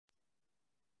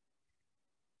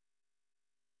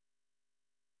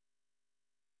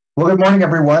Well, good morning,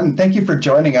 everyone. Thank you for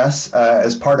joining us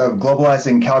as part of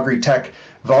Globalizing Calgary Tech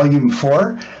Volume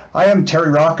 4. I am Terry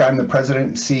Rock. I'm the President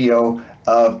and CEO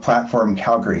of Platform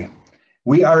Calgary.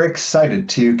 We are excited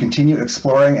to continue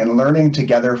exploring and learning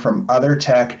together from other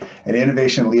tech and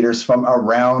innovation leaders from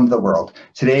around the world.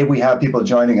 Today, we have people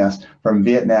joining us from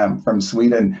Vietnam, from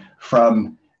Sweden,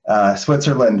 from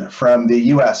Switzerland, from the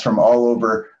US, from all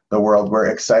over the world. We're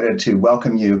excited to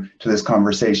welcome you to this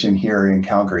conversation here in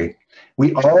Calgary.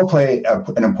 We all play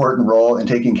an important role in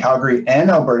taking Calgary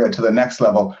and Alberta to the next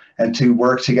level and to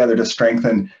work together to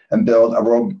strengthen and build a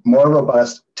more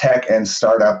robust tech and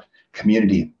startup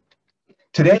community.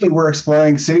 Today, we're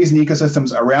exploring cities and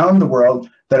ecosystems around the world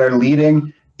that are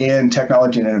leading in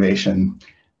technology and innovation.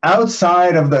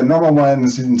 Outside of the normal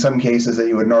ones, in some cases, that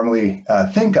you would normally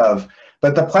think of,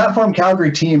 but the Platform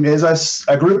Calgary team is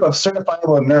a group of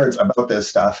certifiable nerds about this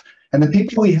stuff. And the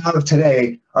people we have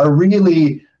today are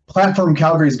really Platform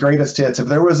Calgary's greatest hits. If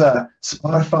there was a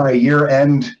Spotify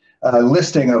year-end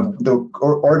listing of the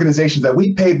organizations that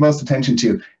we paid most attention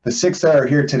to, the 6 that are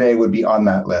here today would be on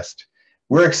that list.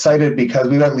 We're excited because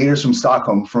we've got leaders from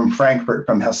Stockholm, from Frankfurt,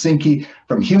 from Helsinki,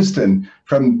 from Houston,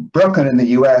 from Brooklyn in the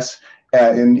US,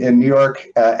 in New York,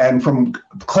 and from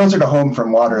closer to home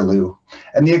from Waterloo.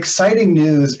 And the exciting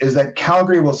news is that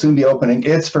Calgary will soon be opening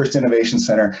its first innovation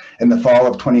center in the fall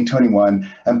of 2021,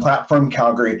 and Platform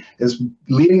Calgary is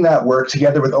leading that work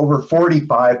together with over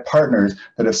 45 partners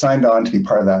that have signed on to be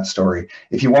part of that story.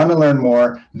 If you want to learn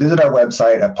more, visit our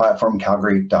website at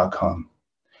platformcalgary.com.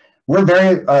 We're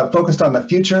very focused on the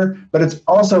future, but it's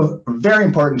also very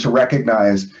important to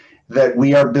recognize that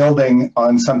we are building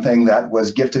on something that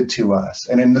was gifted to us.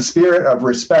 And in the spirit of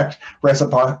respect,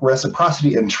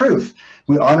 reciprocity, and truth,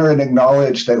 we honor and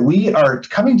acknowledge that we are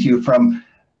coming to you from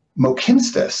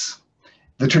Mohkinstsis,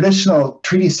 the traditional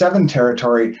Treaty 7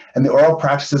 territory and the oral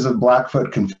practices of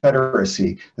Blackfoot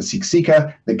Confederacy, the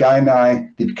Siksika, the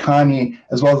Kainai, the Piikani,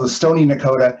 as well as the Stoney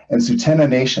Nakoda and Tsuut'ina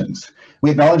nations. We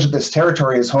acknowledge that this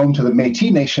territory is home to the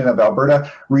Métis Nation of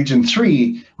Alberta, Region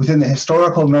 3, within the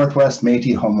historical Northwest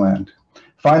Métis homeland.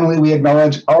 Finally, we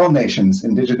acknowledge all nations,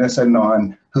 Indigenous and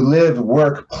non, who live,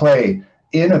 work, play,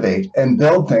 innovate, and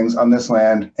build things on this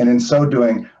land, and in so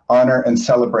doing, honor and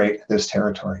celebrate this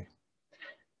territory.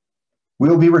 We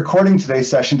will be recording today's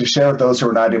session to share with those who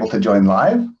are not able to join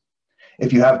live.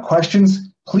 If you have questions,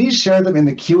 please share them in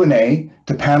the Q&A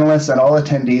to panelists and all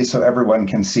attendees so everyone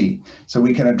can see, so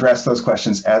we can address those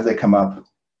questions as they come up.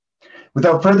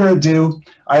 Without further ado,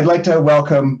 I'd like to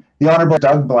welcome the Honorable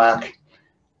Doug Black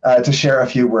to share a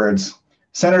few words.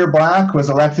 Senator Black was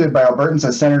elected by Albertans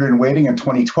as Senator-in-Waiting in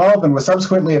 2012 and was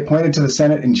subsequently appointed to the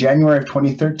Senate in January of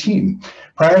 2013.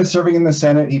 Prior to serving in the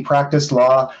Senate, he practiced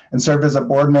law and served as a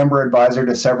board member advisor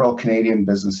to several Canadian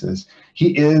businesses.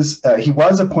 He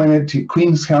was appointed to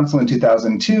Queen's Counsel in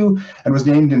 2002 and was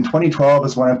named in 2012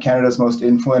 as one of Canada's most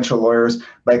influential lawyers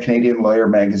by Canadian Lawyer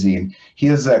magazine. He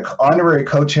is an honorary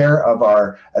co-chair of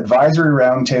our advisory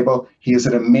roundtable. He is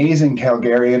an amazing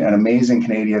Calgarian and amazing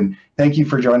Canadian. Thank you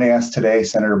for joining us today,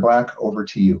 Senator Black. Over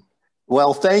to you.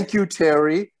 Well, thank you,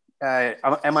 Terry.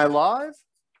 Am I live?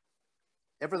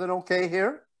 Everything okay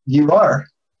here? You are.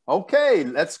 Okay,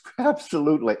 let's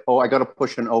absolutely. Oh, I got to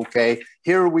push an okay.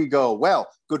 Here we go. Well,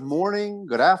 good morning,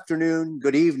 good afternoon,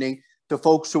 good evening to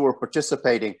folks who are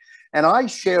participating. And I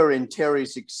share in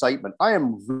Terry's excitement. I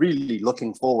am really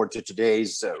looking forward to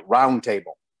today's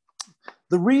roundtable.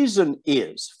 The reason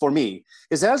is, for me,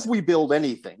 is as we build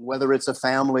anything, whether it's a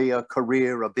family, a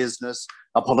career, a business,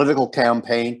 a political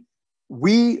campaign,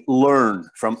 we learn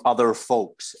from other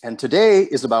folks. And today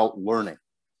is about learning.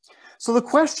 So the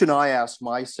question I ask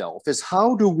myself is,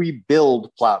 how do we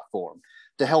build Platform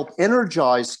to help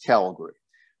energize Calgary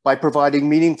by providing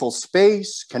meaningful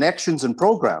space, connections, and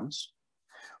programs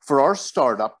for our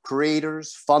startup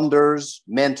creators, funders,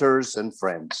 mentors, and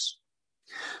friends?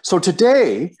 So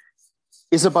today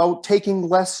is about taking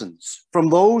lessons from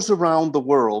those around the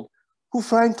world who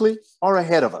frankly are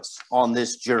ahead of us on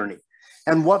this journey.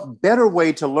 And what better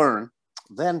way to learn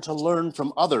than to learn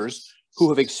from others who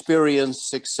have experienced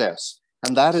success.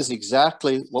 And that is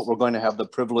exactly what we're going to have the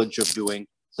privilege of doing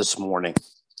this morning.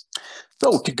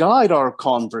 So to guide our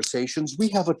conversations, we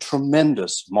have a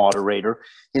tremendous moderator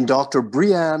in Dr.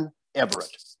 Brianne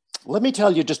Everett. Let me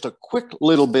tell you just a quick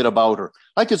little bit about her.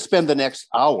 I could spend the next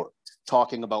hour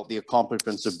talking about the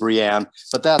accomplishments of Brianne,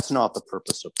 but that's not the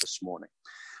purpose of this morning.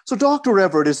 So Dr.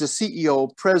 Everett is the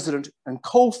CEO, president, and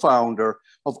co-founder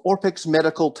of Orpix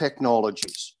Medical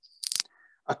Technologies,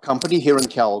 a company here in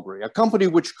Calgary, a company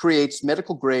which creates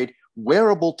medical-grade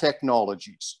wearable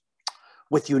technologies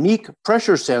with unique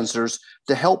pressure sensors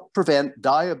to help prevent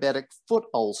diabetic foot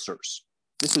ulcers.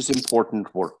 This is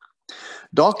important work.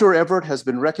 Dr. Everett has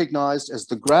been recognized as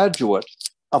the graduate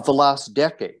of the last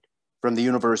decade from the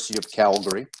University of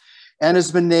Calgary and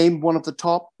has been named one of the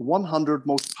top 100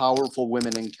 most powerful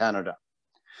women in Canada.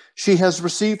 She has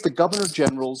received the Governor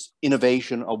General's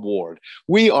Innovation Award.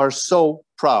 We are so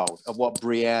proud of what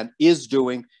Brianne is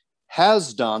doing,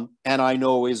 has done, and I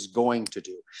know is going to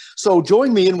do. So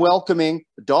join me in welcoming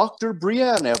Dr.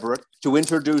 Brianne Everett to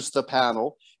introduce the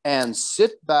panel and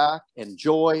sit back,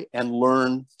 enjoy, and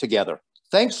learn together.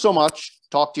 Thanks so much.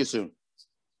 Talk to you soon.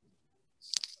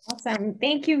 Awesome.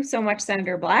 Thank you so much,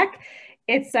 Senator Black.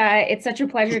 It's such a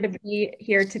pleasure to be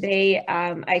here today.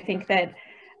 I think that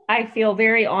I feel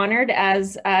very honored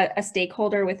as a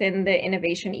stakeholder within the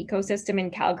innovation ecosystem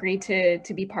in Calgary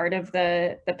to be part of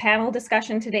the panel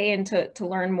discussion today and to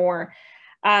learn more.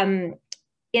 In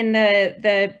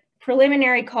the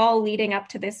preliminary call leading up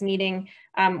to this meeting,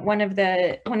 one of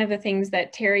the things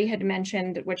that Terry had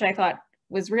mentioned, which I thought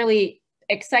was really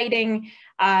exciting,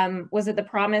 was that the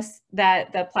promise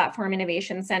that the Platform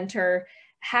Innovation Center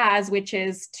has, which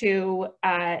is to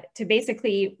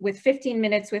basically, with 15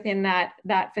 minutes within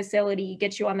that facility,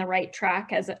 get you on the right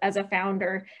track as a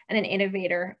founder and an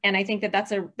innovator. And I think that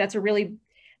that's a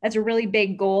really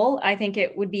big goal. I think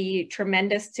it would be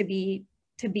tremendous to be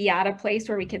at a place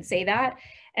where we could say that.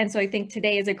 And so I think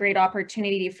today is a great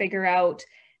opportunity to figure out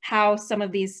how some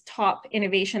of these top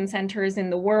innovation centers in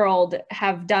the world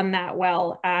have done that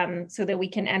well, so that we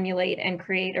can emulate and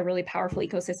create a really powerful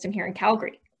ecosystem here in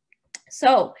Calgary.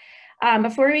 So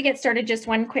before we get started, just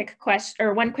one quick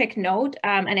note,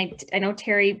 and I know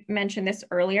Terry mentioned this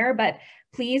earlier, but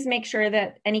please make sure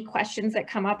that any questions that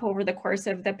come up over the course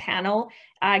of the panel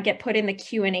get put in the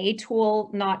Q&A tool,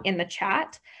 not in the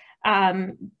chat.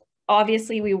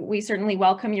 Obviously, we certainly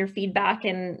welcome your feedback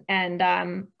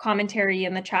and commentary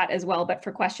in the chat as well, but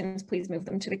for questions, please move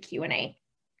them to the Q&A.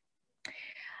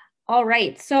 All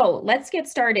right, so let's get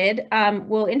started.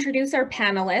 We'll introduce our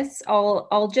panelists.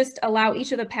 I'll just allow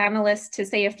each of the panelists to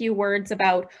say a few words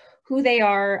about who they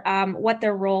are, what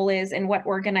their role is, and what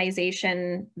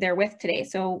organization they're with today.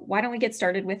 So why don't we get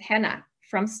started with Henna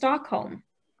from Stockholm.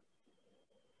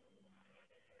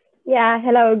 Yeah,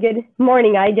 hello, good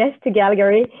morning, I guess, to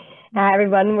Calgary.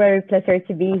 Everyone, very pleasure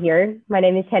to be here. My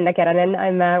name is Henna Keränen.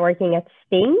 I'm working at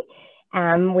Sting,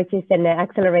 which is an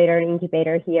accelerator and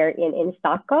incubator here in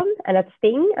Stockholm. And at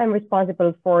Sting, I'm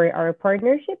responsible for our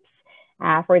partnerships,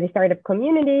 for the startup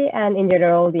community, and in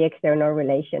general, the external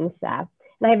relations. And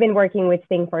I've been working with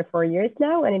Sting for 4 years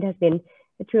now, and it has been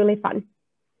truly fun.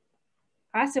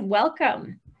 Awesome,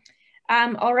 welcome.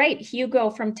 All right, Hugo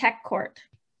from TechQuartier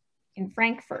in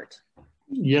Frankfurt.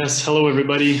 Yes, hello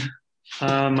everybody.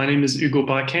 My name is Hugo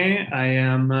Paquin. I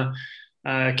am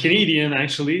a Canadian,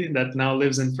 actually, that now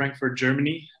lives in Frankfurt,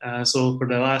 Germany. So for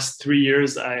the last 3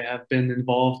 years, I have been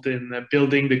involved in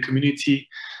building the community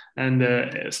and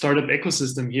the startup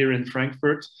ecosystem here in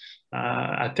Frankfurt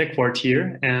at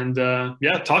TechQuartier. And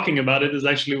yeah, talking about it is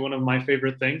actually one of my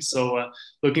favorite things. So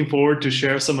looking forward to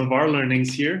share some of our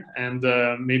learnings here and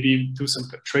maybe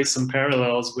trace some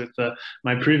parallels with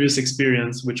my previous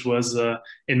experience, which was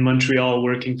in Montreal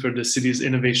working for the city's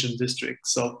innovation district.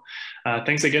 So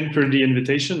thanks again for the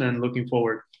invitation and looking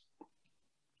forward.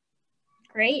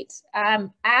 Great.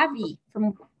 Avvey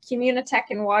from Communitech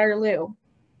in Waterloo.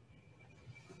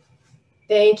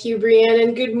 Thank you, Brianne,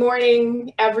 and good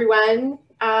morning, everyone.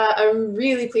 I'm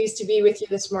really pleased to be with you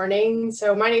this morning.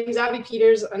 So my name is Avvey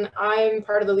Peters, and I'm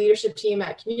part of the leadership team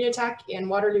at Communitech in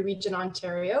Waterloo Region,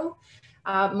 Ontario.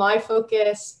 My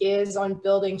focus is on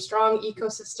building strong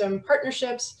ecosystem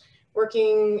partnerships,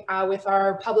 working with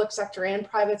our public sector and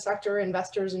private sector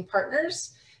investors and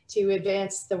partners to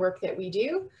advance the work that we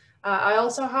do. I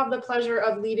also have the pleasure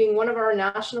of leading one of our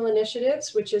national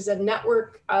initiatives, which is a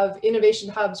network of innovation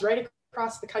hubs right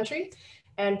across the country,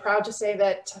 and proud to say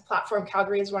that Platform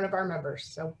Calgary is one of our members.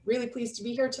 So really pleased to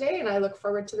be here today, and I look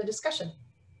forward to the discussion.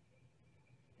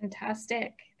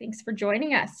 Fantastic. Thanks for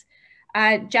joining us.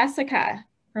 Jessica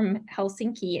from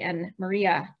Helsinki and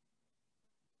Maria.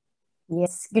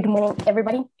 Yes, good morning,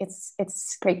 everybody.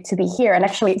 It's great to be here, and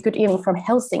actually good evening from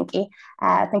Helsinki.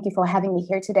 Thank you for having me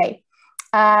here today.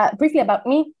 Briefly about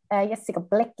me, Jessica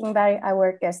Blechinberg. I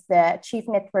work as the Chief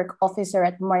Network Officer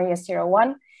at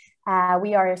Maria01.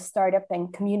 We are a startup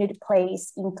and community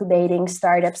place incubating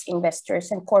startups, investors,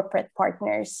 and corporate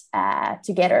partners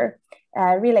together.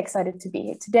 Really excited to be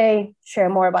here today, share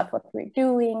more about what we're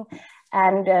doing,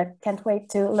 and can't wait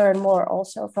to learn more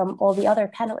also from all the other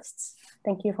panelists.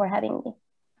 Thank you for having me.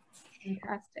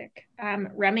 Fantastic.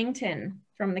 Remington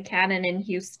from the Canon in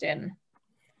Houston.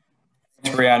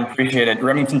 Thanks, Brian. Appreciate it.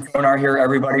 Remington Tonar here,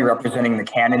 everybody, representing the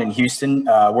Canon in Houston.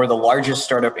 We're the largest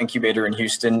startup incubator in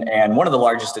Houston and one of the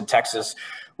largest in Texas.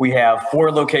 We have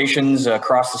 4 locations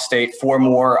across the state, 4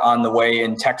 more on the way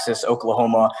in Texas,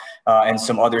 Oklahoma, and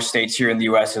some other states here in the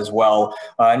US as well.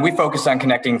 And we focus on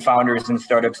connecting founders and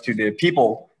startups to the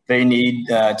people they need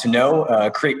to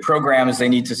know, create programs they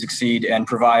need to succeed, and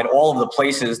provide all of the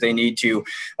places they need to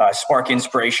spark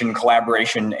inspiration,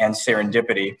 collaboration, and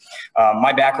serendipity.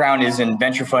 My background is in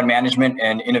venture fund management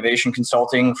and innovation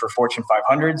consulting for Fortune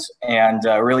 500s, and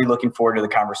really looking forward to the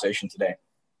conversation today.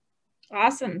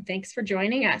 Awesome. Thanks for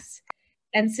joining us.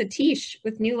 And Satish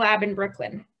with Newlab in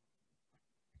Brooklyn.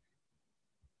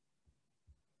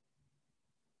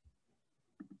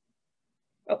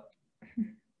 Oh.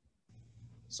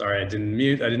 Sorry, I didn't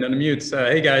unmute.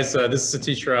 Hey guys, this is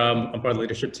Satish. I'm part of the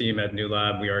leadership team at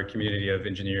Newlab. We are a community of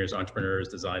engineers,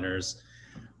 entrepreneurs,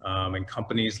 and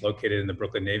companies located in the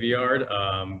Brooklyn Navy Yard.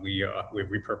 We've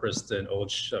repurposed an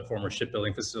old former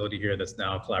shipbuilding facility here that's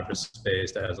now a collaborative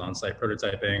space that has on-site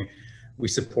prototyping. We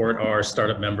support our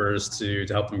startup members to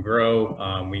help them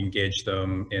grow. We engage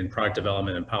them in product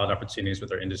development and pilot opportunities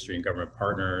with our industry and government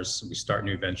partners. We start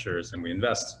new ventures and we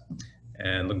invest.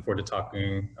 And looking forward to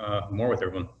talking more with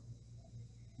everyone.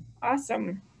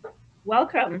 Awesome.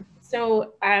 Welcome.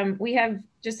 So we have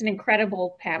just an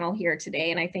incredible panel here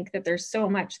today, and I think that there's so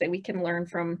much that we can learn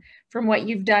from what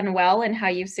you've done well and how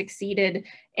you've succeeded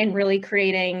in really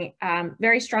creating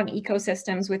very strong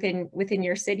ecosystems within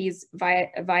your cities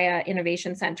via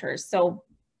innovation centers. So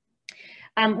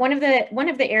one of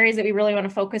the areas that we really want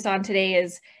to focus on today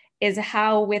is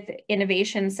how with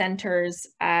innovation centers,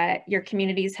 your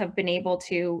communities have been able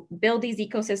to build these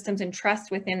ecosystems and trust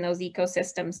within those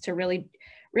ecosystems to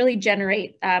really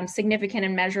generate significant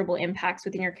and measurable impacts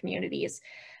within your communities.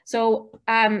 So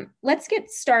let's get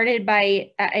started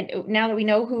by, now that we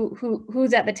know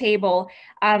who's at the table,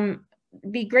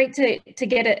 be great to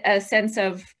get a sense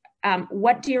of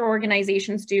what do your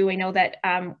organizations do? I know that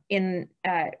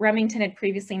Remington had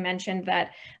previously mentioned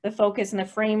that the focus and the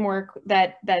framework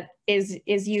that is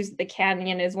used at the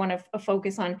Canyon is one of a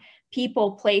focus on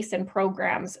people, place, and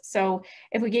programs. So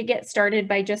if we could get started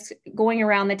by just going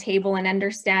around the table and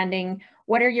understanding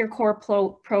what are your core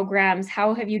programs,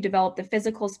 how have you developed the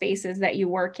physical spaces that you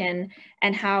work in,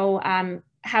 and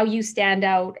how you stand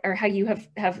out, or how you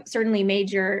have certainly made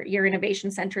your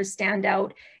innovation centers stand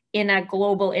out in a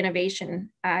global innovation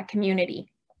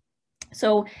community.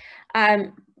 So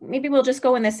maybe we'll just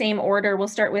go in the same order. We'll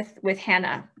start with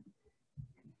Henna.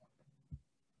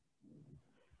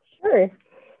 Sure.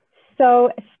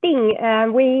 So Sting, I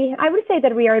would say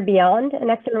that we are beyond an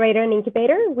accelerator and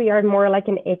incubator. We are more like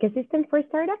an ecosystem for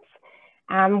startups.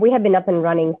 We have been up and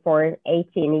running for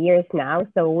 18 years now,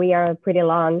 so we are a pretty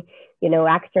long,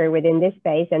 actor within this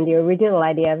space. And the original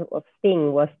idea of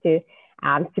Sting was to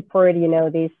support,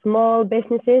 these small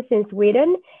businesses in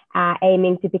Sweden,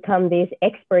 aiming to become these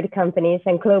expert companies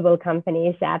and global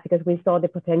companies, because we saw the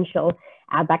potential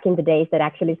back in the days that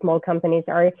actually small companies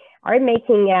are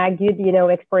making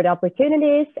good, export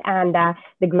opportunities, and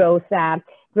the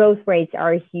growth rates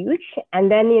are huge. And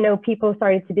then, people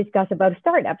started to discuss about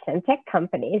startups and tech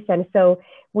companies. And so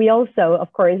we also,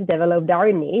 of course, developed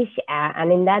our niche,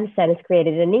 and in that sense,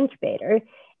 created an incubator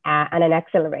and an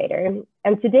accelerator.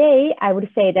 And today, I would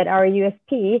say that our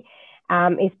USP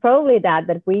is probably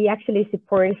that we actually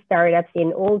support startups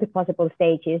in all the possible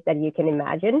stages that you can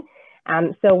imagine.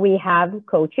 So we have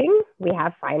coaching, we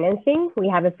have financing, we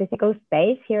have a physical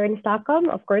space here in Stockholm.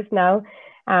 Of course, now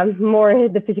more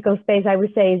the physical space, I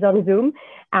would say, is on Zoom.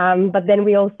 But then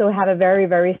we also have a very,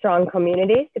 very strong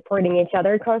community supporting each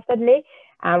other constantly,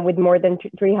 with more than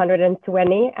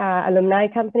 320 alumni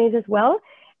companies as well.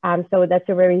 So that's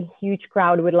a very huge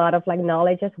crowd with a lot of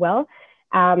knowledge as well.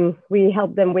 We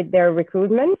help them with their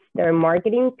recruitment, their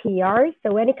marketing, PR.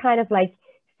 So any kind of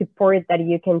support that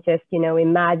you can just,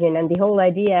 imagine. And the whole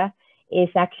idea is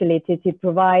actually to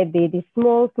provide the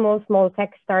small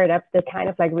tech startups, the kind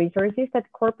of resources that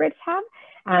corporates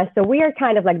have. So we are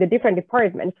kind of the different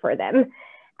departments for them.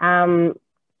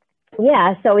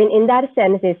 Yeah, so in that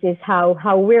sense, this is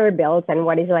how we're built and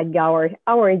what is our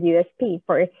USP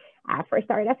for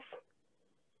startups.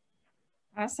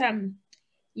 Awesome.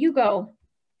 Hugo.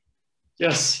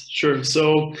 Yes, sure.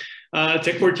 So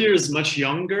TechQuartier is much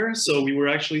younger. So we were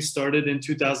actually started in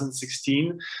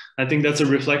 2016. I think that's a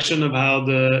reflection of how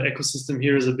the ecosystem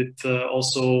here is a bit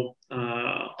also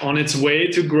on its way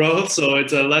to growth. So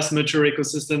it's a less mature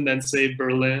ecosystem than, say,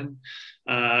 Berlin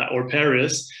or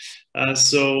Paris.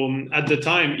 So at the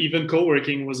time, even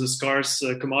co-working was a scarce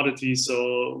commodity.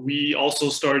 So we also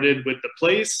started with the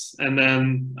place, and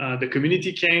then the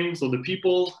community came, so the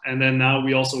people, and then now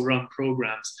we also run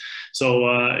programs. So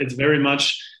it's very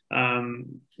much,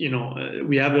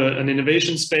 we have an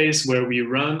innovation space where we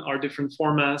run our different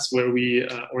formats, where we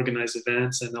organize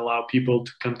events and allow people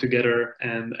to come together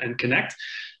and connect.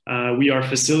 We are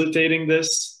facilitating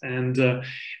this, and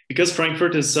because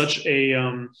Frankfurt is such a,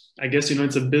 I guess,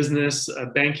 it's a business, a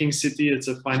banking city, it's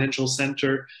a financial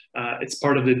center, it's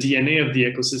part of the DNA of the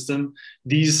ecosystem.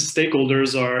 These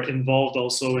stakeholders are involved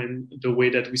also in the way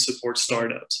that we support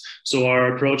startups. So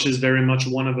our approach is very much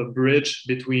one of a bridge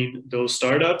between those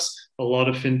startups, a lot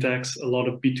of fintechs, a lot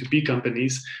of B2B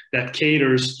companies that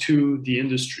caters to the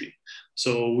industry.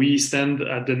 So we stand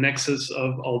at the nexus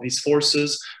of all these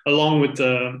forces, along with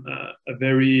a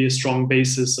very strong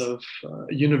basis of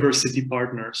university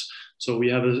partners. So we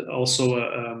have also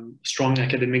a strong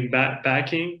academic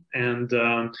backing, and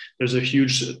there's a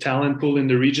huge talent pool in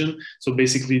the region. So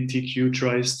basically TQ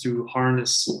tries to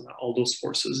harness all those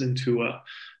forces into a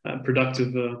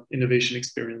productive innovation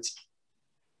experience.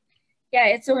 Yeah,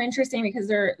 it's so interesting because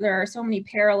there are so many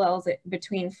parallels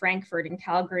between Frankfurt and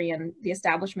Calgary and the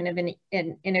establishment of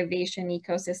an innovation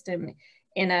ecosystem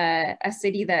in a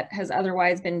city that has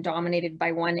otherwise been dominated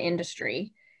by one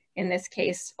industry, in this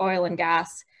case, oil and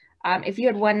gas. If you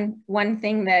had one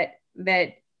thing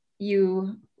that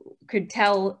you could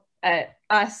tell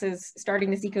us as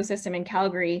starting this ecosystem in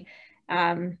Calgary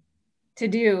to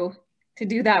do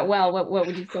that well, what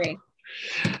would you say?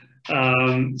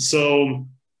 So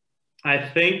I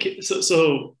think,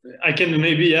 so I can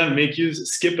maybe make you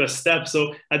skip a step.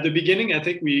 So at the beginning, I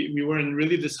think we were in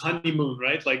really this honeymoon,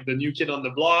 right? Like the new kid on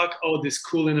the block, oh, this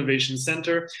cool innovation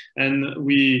center. And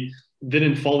we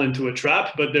didn't fall into a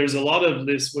trap, but there's a lot of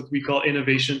this, what we call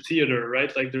innovation theater,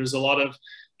 right? Like there's a lot of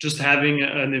just having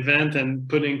an event and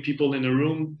putting people in a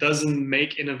room doesn't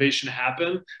make innovation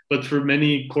happen. But for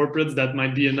many corporates, that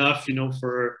might be enough,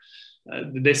 for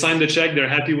they sign the check, they're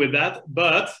happy with that.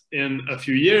 But in a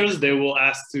few years, they will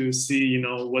ask to see,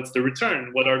 what's the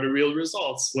return? What are the real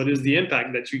results? What is the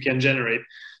impact that you can generate?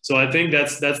 So I think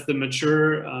that's the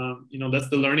mature, that's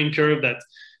the learning curve that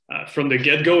from the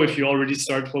get-go, if you already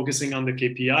start focusing on the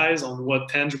KPIs, on what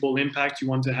tangible impact you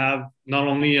want to have, not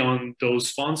only on those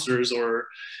sponsors or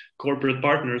corporate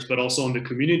partners, but also on the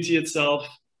community itself.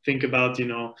 Think about,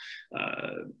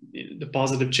 the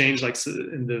positive change, like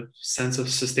in the sense of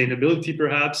sustainability,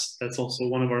 perhaps. That's also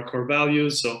one of our core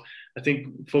values. So I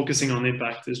think focusing on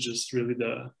impact is just really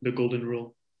the golden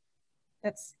rule.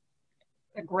 That's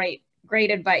a great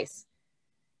advice.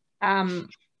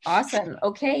 Awesome.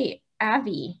 Okay,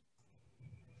 Avvey.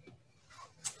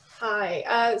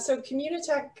 Hi, so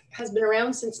Communitech has been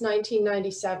around since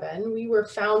 1997. We were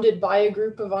founded by a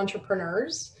group of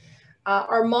entrepreneurs.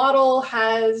 Our model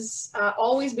has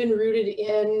always been rooted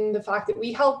in the fact that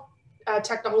we help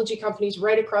technology companies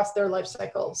right across their life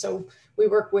cycle. So we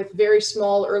work with very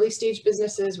small early stage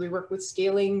businesses, we work with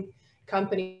scaling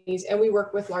companies, and we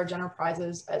work with large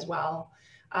enterprises as well.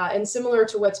 And similar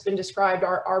to what's been described,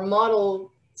 our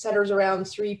model centers around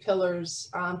three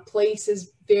pillars. Place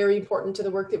is very important to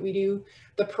the work that we do.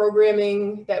 The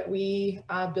programming that we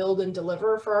build and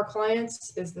deliver for our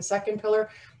clients is the second pillar.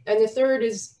 And the third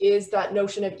is that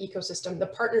notion of ecosystem, the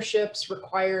partnerships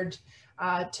required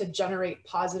to generate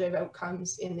positive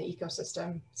outcomes in the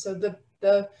ecosystem. So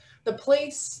the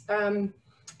place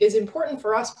is important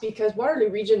for us because Waterloo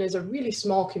region is a really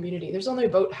small community. There's only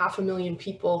about 500,000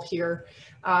 people here.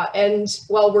 And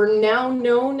while we're now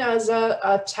known as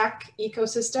a tech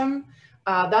ecosystem,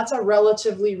 that's a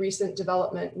relatively recent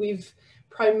development. We've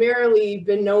primarily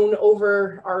been known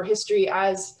over our history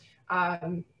as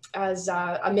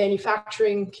a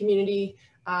manufacturing community,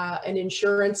 an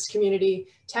insurance community.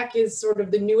 Tech is sort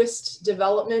of the newest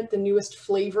development, the newest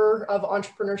flavor of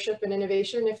entrepreneurship and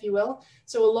innovation, if you will.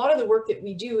 So a lot of the work that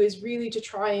we do is really to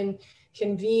try and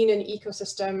convene an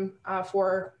ecosystem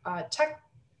for tech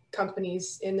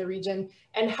companies in the region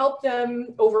and help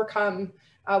them overcome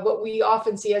what we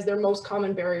often see as their most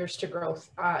common barriers to growth: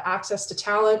 access to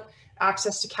talent,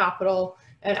 access to capital,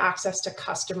 and access to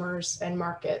customers and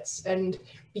markets. And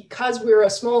because we're a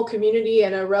small community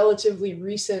and a relatively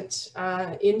recent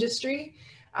industry,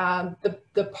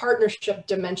 the partnership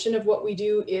dimension of what we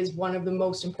do is one of the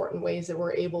most important ways that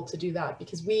we're able to do that,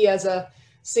 because we as a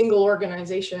single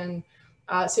organization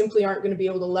simply aren't going to be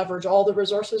able to leverage all the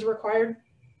resources required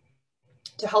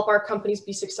to help our companies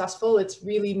be successful. It's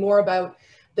really more about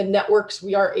the networks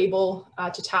we are able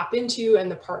to tap into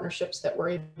and the partnerships that we're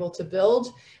able to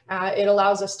build. It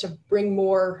allows us to bring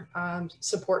more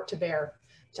support to bear.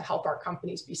 to help our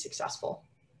companies be successful.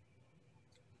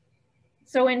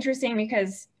 So interesting,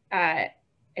 because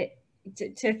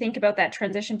to think about that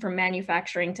transition from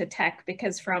manufacturing to tech,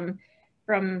 because from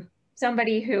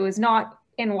somebody who is not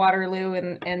in Waterloo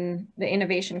and the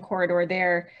innovation corridor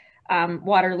there,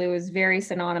 Waterloo is very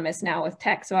synonymous now with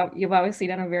tech. So you've obviously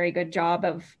done a very good job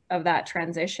of that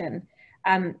transition.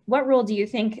 What role do you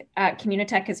think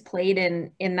Communitech has played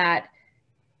in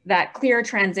that clear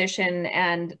transition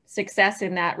and success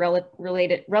in that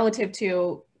relative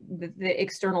to the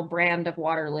external brand of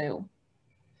Waterloo?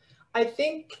 I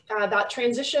think that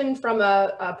transition from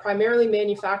a primarily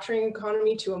manufacturing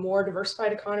economy to a more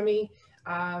diversified economy,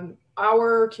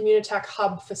 our Communitech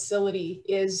Hub facility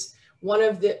is one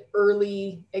of the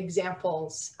early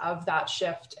examples of that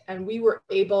shift. And we were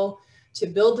able to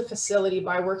build the facility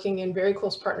by working in very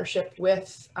close partnership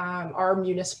with our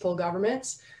municipal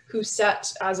governments, who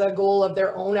set as a goal of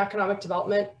their own economic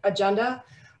development agenda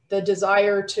the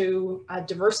desire to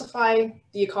diversify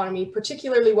the economy,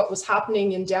 particularly what was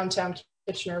happening in downtown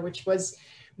Kitchener, which was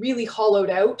really hollowed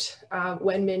out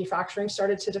when manufacturing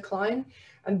started to decline.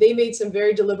 And they made some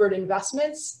very deliberate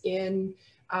investments in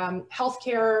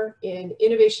healthcare, in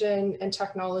innovation and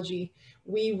technology.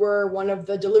 We were one of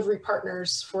the delivery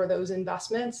partners for those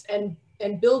investments, and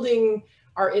building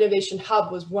our innovation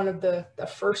hub was one of the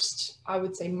first, I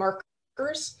would say,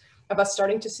 markers of us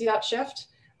starting to see that shift.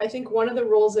 I think one of the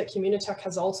roles that Communitech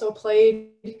has also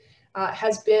played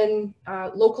has been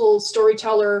local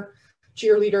storyteller,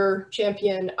 cheerleader,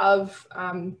 champion of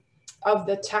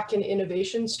the tech and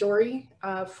innovation story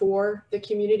for the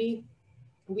community.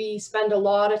 We spend a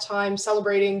lot of time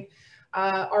celebrating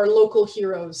our local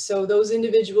heroes. So those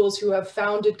individuals who have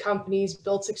founded companies,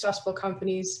 built successful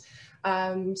companies,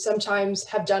 sometimes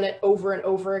have done it over and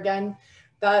over again.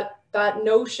 That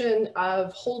notion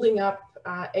of holding up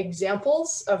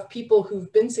examples of people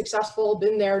who've been successful,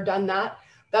 been there, done that,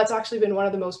 that's actually been one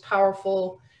of the most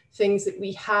powerful things that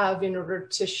we have in order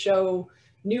to show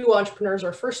new entrepreneurs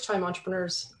or first-time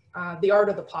entrepreneurs the art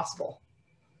of the possible.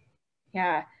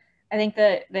 Yeah, I think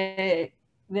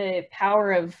the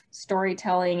power of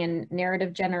storytelling and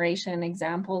narrative generation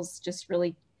examples just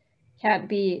really can't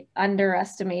be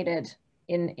underestimated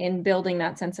in building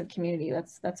that sense of community.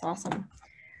 That's awesome.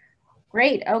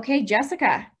 Great. Okay,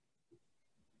 Jessica.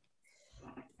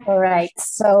 All right,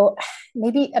 so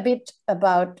maybe a bit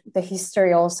about the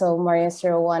history also,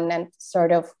 Maria01, and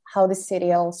sort of how the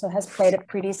city also has played a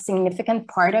pretty significant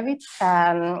part of it.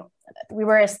 We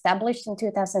were established in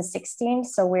 2016,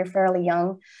 so we're fairly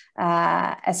young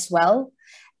as well.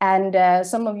 And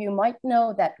some of you might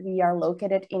know that we are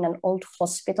located in an old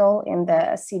hospital in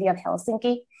the city of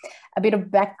Helsinki. A bit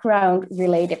of background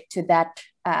related to that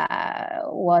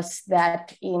was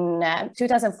that in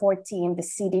 2014, the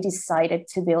city decided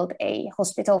to build a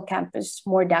hospital campus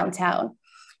more downtown,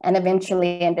 and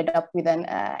eventually ended up with an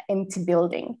empty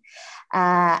building.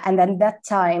 And then that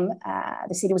time,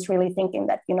 the city was really thinking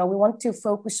that, we want to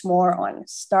focus more on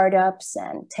startups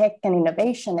and tech and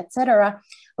innovation, etc.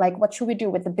 Like, what should we do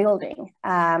with the building?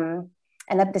 And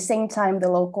at the same time,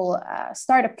 the local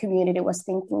startup community was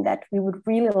thinking that we would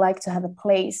really like to have a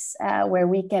place where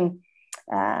we can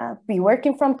be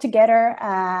working from together,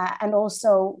 and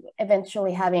also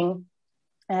eventually having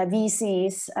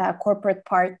VCs, corporate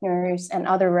partners, and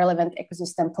other relevant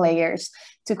ecosystem players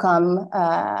to come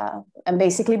and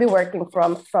basically be working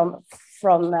from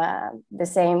the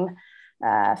same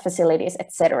facilities,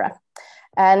 etc.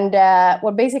 And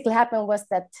what basically happened was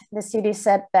that the city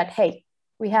said that, hey,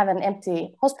 we have an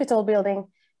empty hospital building,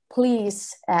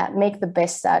 please make the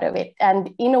best out of it.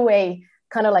 And in a way,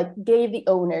 kind of like gave the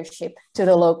ownership to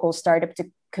the local startup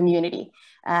community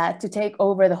to take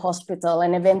over the hospital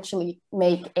and eventually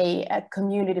make a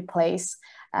community place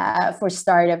for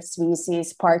startups,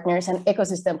 VCs, partners, and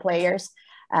ecosystem players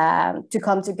to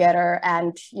come together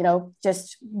and,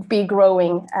 just be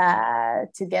growing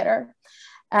together.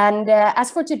 And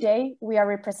as for today, we are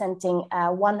representing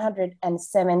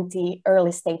 170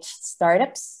 early stage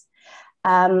startups.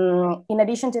 In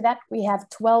addition to that, we have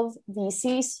 12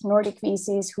 VCs, Nordic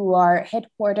VCs, who are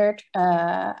headquartered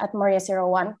at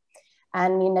Maria01.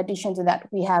 And in addition to that,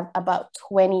 we have about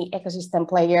 20 ecosystem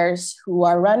players who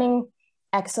are running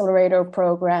accelerator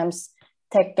programs,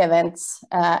 tech events,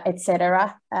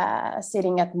 etc.,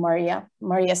 sitting at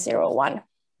Maria01.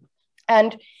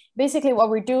 And basically what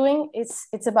we're doing is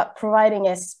it's about providing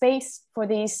a space for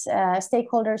these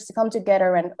stakeholders to come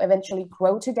together and eventually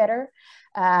grow together.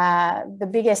 The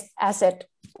biggest asset,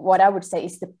 what I would say,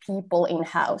 is the people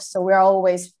in-house. So we're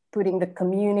always putting the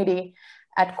community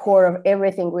at core of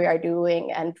everything we are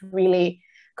doing and really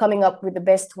coming up with the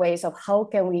best ways of how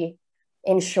can we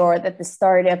ensure that the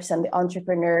startups and the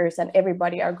entrepreneurs and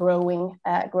everybody are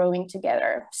growing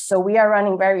together. So we are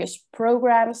running various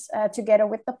programs together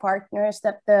with the partners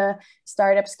that the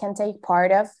startups can take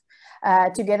part of.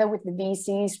 Together with the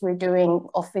VCs, we're doing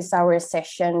office hour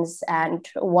sessions and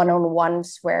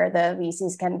one-on-ones where the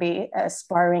VCs can be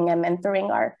sparring and mentoring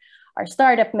our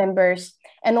startup members.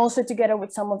 And also together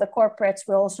with some of the corporates,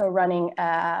 we're also running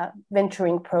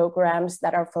venturing programs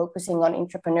that are focusing on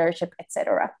entrepreneurship,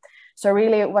 etc. So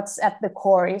really what's at the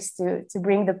core is to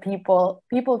bring the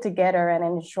people together and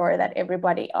ensure that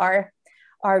everybody are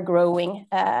growing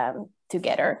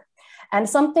together. And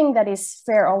something that is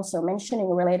fair also mentioning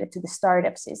related to the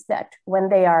startups is that when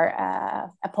they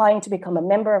are applying to become a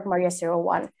member of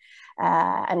Maria01,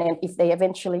 and then if they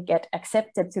eventually get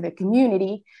accepted to the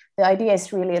community, the idea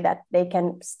is really that they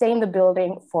can stay in the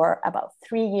building for about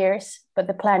 3 years, but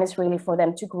the plan is really for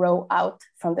them to grow out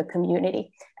from the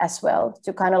community as well,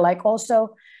 to kind of like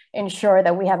also ensure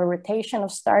that we have a rotation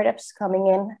of startups coming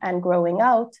in and growing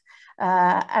out,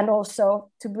 and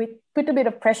also to put a bit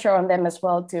of pressure on them as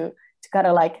well to kind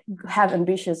of like have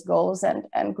ambitious goals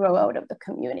and grow out of the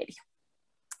community.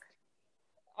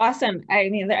 Awesome. I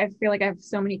mean, I feel like I have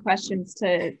so many questions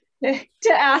to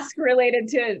ask related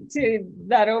to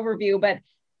that overview, but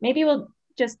maybe we'll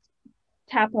just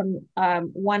tap on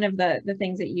one of the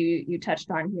things that you touched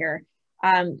on here,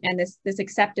 and this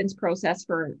acceptance process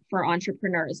for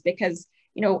entrepreneurs, because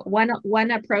you know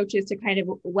one approach is to kind of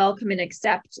welcome and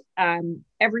accept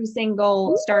every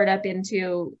single startup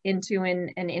into an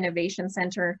innovation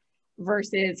center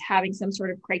versus having some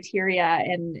sort of criteria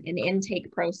and an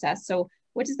intake process. So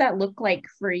what does that look like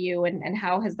for you, and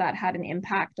how has that had an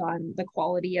impact on the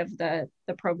quality of the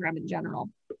program in general?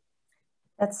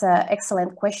 That's an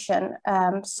excellent question.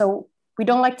 So we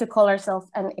don't like to call ourselves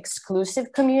an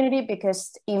exclusive community,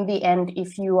 because in the end,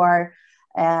 if you are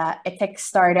a tech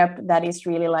startup that is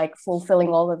really like fulfilling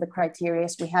all of the criteria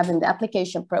we have in the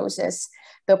application process,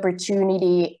 the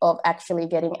opportunity of actually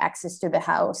getting access to the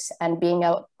house and being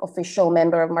an official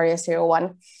member of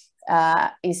Maria01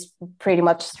 is pretty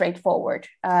much straightforward.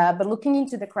 But looking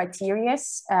into the criteria,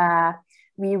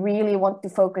 we really want to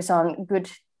focus on good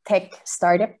tech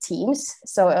startup teams.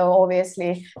 So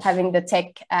obviously having the tech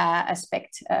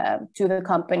aspect to the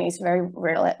company is very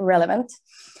relevant.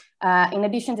 In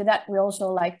addition to that, we also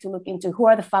like to look into who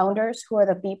are the founders, who are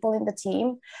the people in the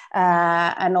team,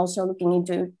 and also looking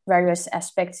into various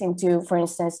aspects into, for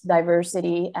instance,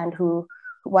 diversity and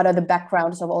what are the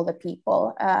backgrounds of all the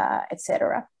people,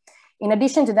 etc. In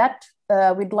addition to that,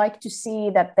 we'd like to see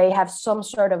that they have some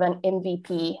sort of an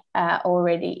MVP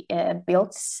already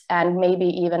built, and maybe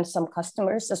even some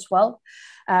customers as well.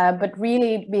 But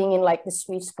really being in like the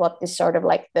sweet spot is sort of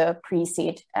like the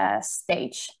pre-seed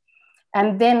stage.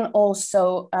 And then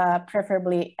also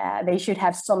preferably they should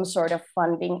have some sort of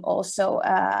funding also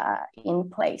in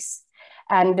place.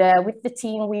 And with the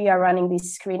team, we are running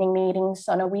these screening meetings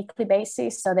on a weekly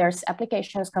basis. So there's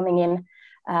applications coming in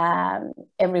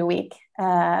every week.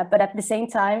 But at the same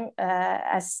time,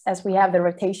 as we have the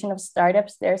rotation of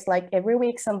startups, there's like every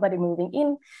week somebody moving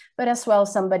in, but as well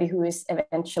somebody who is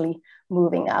eventually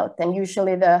moving out. And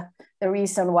usually the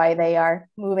reason why they are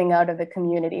moving out of the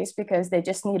community is because they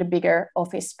just need a bigger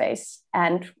office space.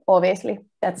 And obviously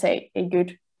that's a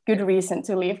good reason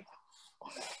to leave.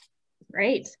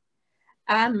 Great.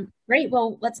 Great.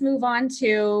 Well, let's move on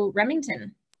to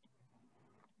Remington.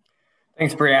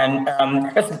 Thanks, Brianne.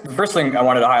 The first thing I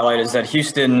wanted to highlight is that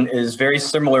Houston is very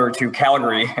similar to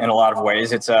Calgary in a lot of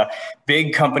ways. It's a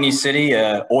big company city,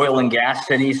 oil and gas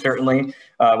city, certainly,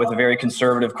 with a very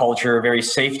conservative culture, very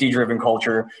safety-driven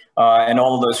culture. And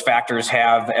all of those factors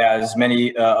have, as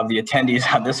many of the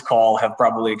attendees on this call have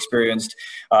probably experienced,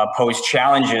 posed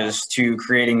challenges to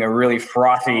creating a really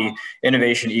frothy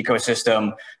innovation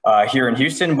ecosystem here in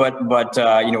Houston, but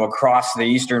you know, across the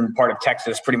eastern part of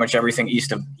Texas, pretty much everything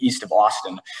east of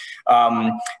Austin.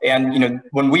 And you know,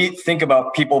 when we think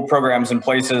about people, programs, and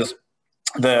places,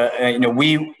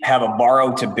 we have a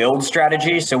borrow to build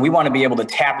strategy. So we want to be able to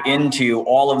tap into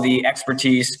all of the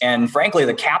expertise and frankly,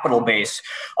 the capital base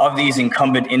of these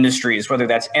incumbent industries, whether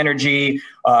that's energy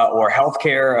or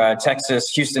healthcare.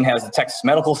 Houston has the Texas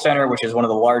Medical Center, which is one of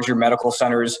the larger medical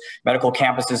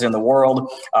campuses in the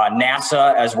world.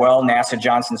 NASA as well, NASA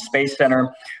Johnson Space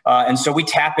Center. And so we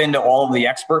tap into all of the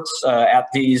experts at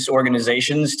these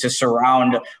organizations to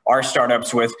surround our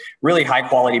startups with really high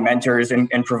quality mentors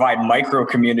and provide micro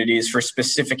micro communities for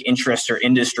specific interests or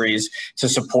industries to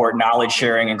support knowledge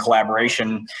sharing and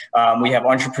collaboration. We have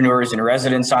entrepreneurs in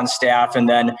residence on staff, and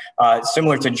then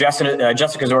similar to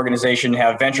Jessica's organization,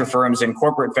 have venture firms and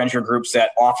corporate venture groups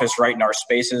that office right in our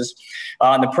spaces.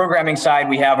 On the programming side,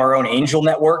 we have our own angel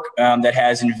network that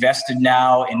has invested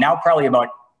now probably about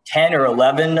 10 or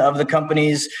 11 of the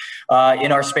companies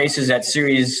in our spaces at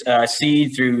Series C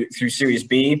through Series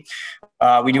B.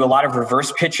 We do a lot of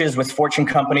reverse pitches with Fortune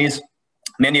companies,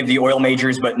 many of the oil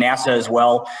majors, but NASA as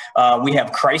well. We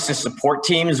have crisis support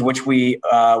teams, which we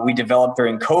developed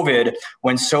during COVID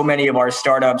when so many of our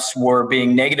startups were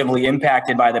being negatively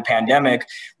impacted by the pandemic.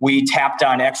 We tapped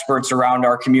on experts around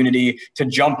our community to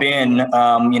jump in,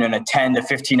 in a 10 to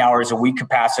 15 hours a week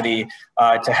capacity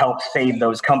to help save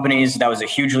those companies. That was a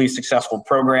hugely successful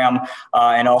program,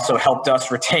 and also helped us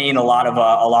retain a lot of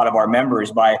our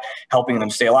members by helping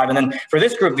them stay alive. And then for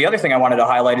this group, the other thing I wanted to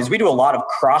highlight is we do a lot of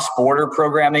cross-border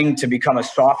programming to become a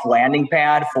soft landing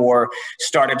pad for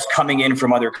startups coming in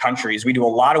from other countries. We do a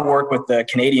lot of work with the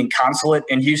Canadian Consulate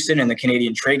in Houston and the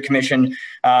Canadian Trade Commission.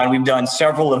 And we've done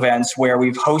several events where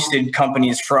we've hosted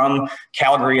companies from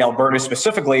Calgary, Alberta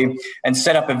specifically, and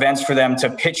set up events for them to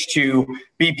pitch to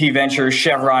BP Ventures,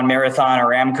 Chevron, Marathon, or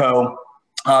Aramco.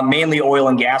 Mainly oil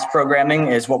and gas programming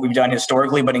is what we've done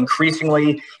historically, but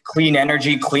increasingly clean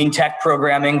energy, clean tech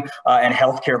programming, and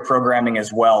healthcare programming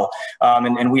as well.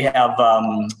 And we have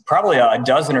probably a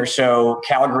dozen or so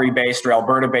Calgary-based or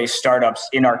Alberta-based startups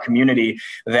in our community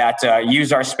that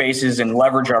use our spaces and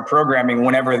leverage our programming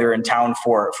whenever they're in town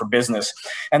for business.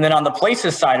 And then on the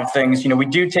places side of things, we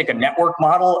do take a network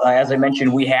model. As I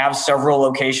mentioned, we have several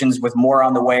locations with more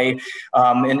on the way.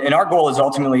 And our goal is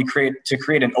ultimately to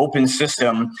create an open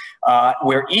system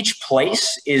where each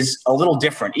place is a little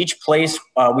different. Each place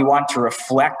we want to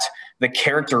reflect the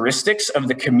characteristics of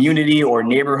the community or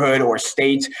neighborhood or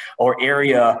state or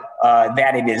area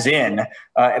that it is in,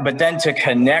 but then to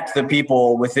connect the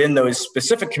people within those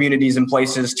specific communities and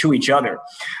places to each other.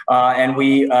 And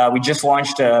we just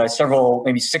launched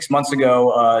maybe 6 months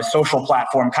ago, a social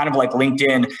platform, kind of like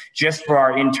LinkedIn, just for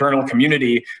our internal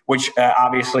community, which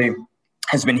obviously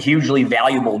has been hugely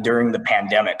valuable during the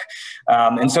pandemic.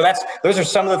 And so those are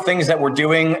some of the things that we're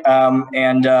doing,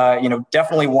 and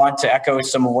definitely want to echo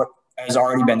some of what has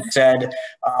already been said.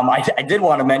 I did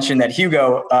want to mention that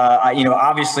Hugo,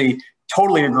 obviously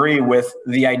totally agree with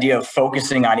the idea of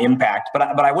focusing on impact.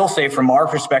 But I will say from our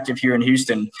perspective here in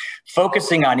Houston,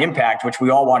 focusing on impact, which we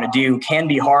all want to do, can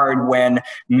be hard when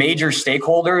major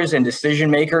stakeholders and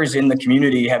decision makers in the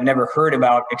community have never heard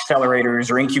about accelerators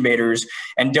or incubators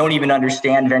and don't even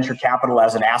understand venture capital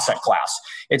as an asset class.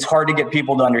 It's hard to get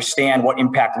people to understand what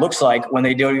impact looks like when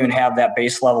they don't even have that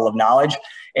base level of knowledge.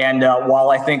 And while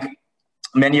I think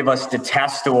many of us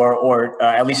detest or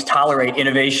at least tolerate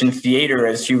innovation theater,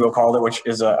 as Hugo called it, which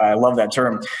is I love that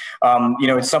term.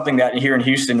 It's something that here in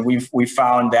Houston we've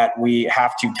found that we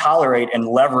have to tolerate and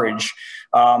leverage.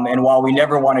 And while we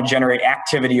never want to generate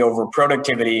activity over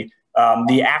productivity,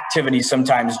 the activity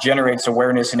sometimes generates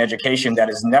awareness and education that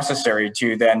is necessary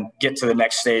to then get to the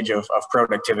next stage of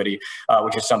productivity,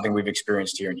 which is something we've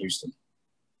experienced here in Houston.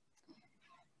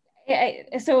 I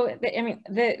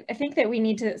think that we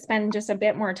need to spend just a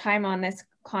bit more time on this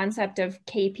concept of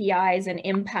KPIs and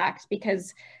impact,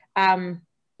 because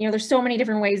there's so many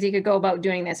different ways you could go about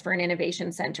doing this for an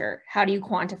innovation center. How do you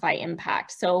quantify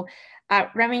impact? So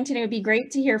Remington, it would be great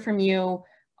to hear from you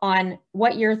on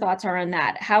what your thoughts are on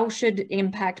that. How should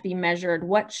impact be measured?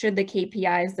 What should the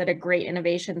KPIs that a great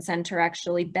innovation center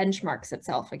actually benchmarks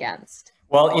itself against?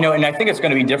 Well, and I think it's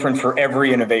going to be different for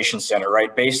every innovation center,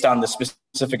 right? Based on the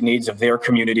specific needs of their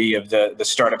community, of the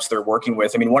startups they're working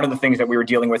with. I mean, one of the things that we were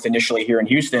dealing with initially here in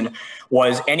Houston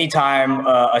was anytime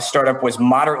a startup was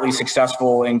moderately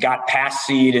successful and got past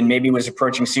seed and maybe was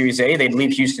approaching Series A, they'd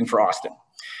leave Houston for Austin.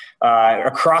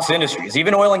 Across industries,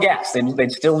 even oil and gas,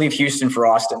 they'd still leave Houston for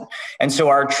Austin. And so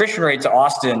our attrition rate to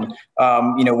Austin,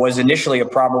 was initially a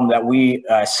problem that we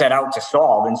set out to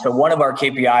solve. And so one of our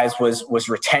KPIs was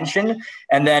retention,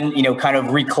 and then, kind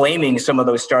of reclaiming some of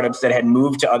those startups that had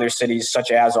moved to other cities such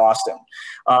as Austin.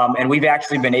 And we've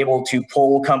actually been able to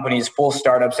pull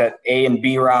startups at A and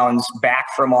B rounds back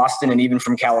from Austin and even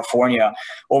from California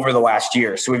over the last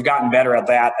year. So we've gotten better at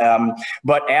that.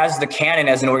 But as the Canon,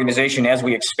 as an organization, as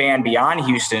we expand beyond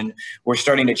Houston, we're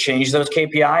starting to change those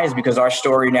KPIs, because our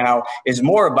story now is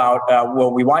more about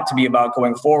what we want to be about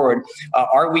going forward.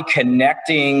 Are we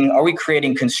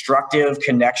creating constructive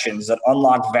connections that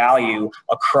unlock value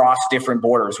across different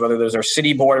borders, whether those are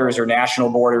city borders or national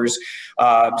borders,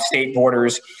 state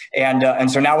borders? And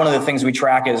so now one of the things we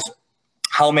track is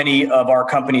how many of our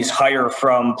companies hire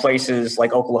from places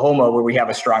like Oklahoma where we have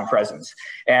a strong presence,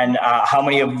 and how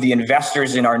many of the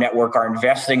investors in our network are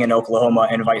investing in Oklahoma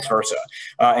and vice versa.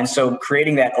 And so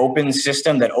creating that open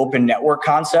system, that open network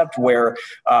concept where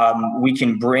we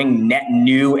can bring net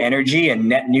new energy and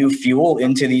net new fuel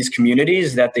into these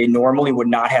communities that they normally would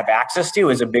not have access to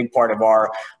is a big part of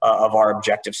our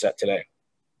objective set today.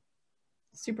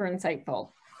 Super insightful.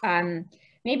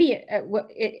 Maybe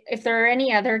if there are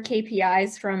any other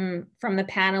KPIs from the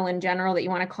panel in general that you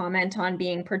want to comment on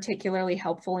being particularly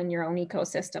helpful in your own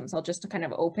ecosystems, I'll just kind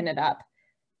of open it up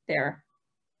there.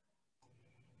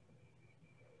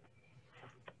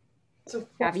 So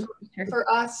for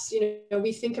us,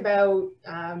 we think about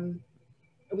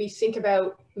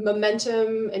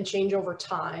momentum and change over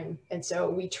time. And so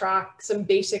we track some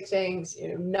basic things,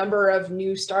 number of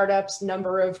new startups,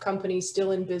 number of companies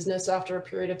still in business after a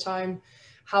period of time,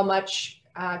 how much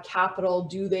capital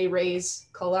do they raise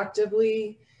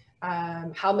collectively,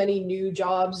 how many new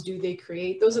jobs do they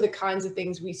create. Those are the kinds of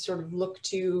things we sort of look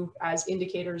to as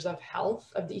indicators of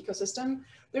health of the ecosystem.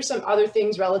 There's some other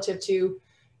things relative to,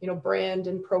 brand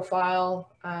and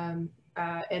profile and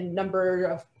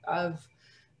number of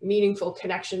meaningful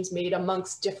connections made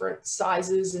amongst different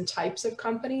sizes and types of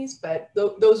companies, but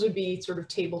those would be sort of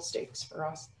table stakes for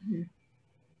us. Mm-hmm.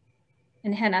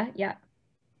 And Henna, yeah.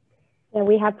 Yeah,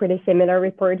 we have pretty similar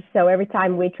reports. So every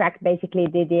time we track basically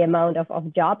the amount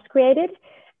of jobs created,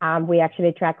 we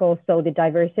actually track also the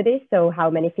diversity. So how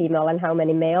many female and how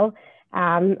many male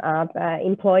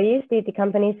employees the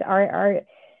companies are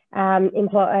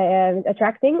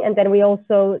attracting. And then we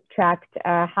also tracked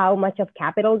how much of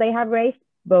capital they have raised,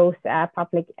 both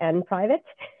public and private.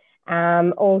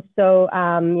 Also,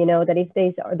 that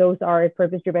if those are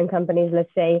purpose-driven companies,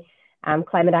 let's say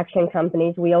climate action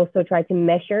companies, we also try to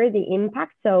measure the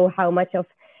impact. So how much of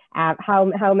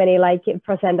how many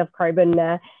percent of carbon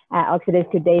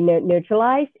oxidants could they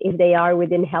neutralize? If they are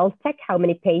within health tech, how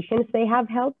many patients they have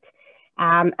helped?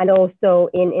 And also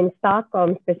in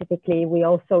Stockholm specifically, we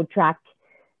also tracked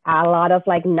a lot of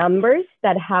numbers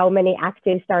that how many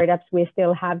active startups we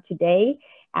still have today,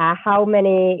 how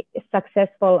many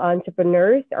successful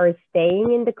entrepreneurs are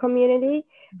staying in the community,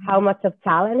 how much of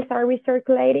talents are we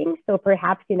circulating. So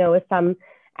perhaps, some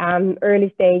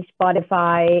early stage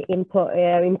Spotify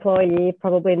employee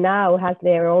probably now has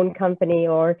their own company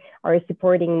or are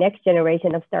supporting next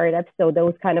generation of startups. So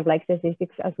those kind of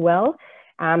statistics as well.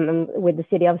 With the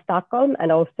city of Stockholm,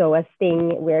 and also a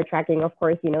Sting, we're tracking, of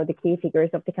course, the key figures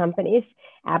of the companies.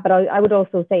 But I would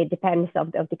also say it depends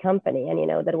of the company, and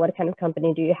that what kind of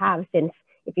company do you have? Since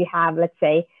if you have, let's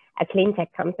say, a clean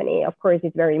tech company, of course,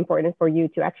 it's very important for you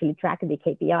to actually track the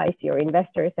KPIs to your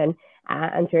investors and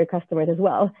to your customers as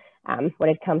well, when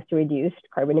it comes to reduced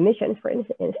carbon emissions, for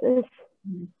instance.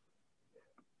 Mm-hmm.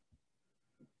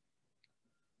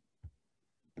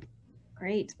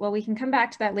 Great. Well, we can come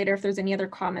back to that later if there's any other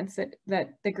comments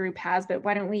that the group has, but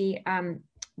why don't we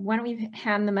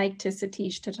hand the mic to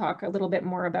Satish to talk a little bit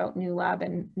more about Newlab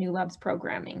and Newlab's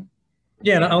programming.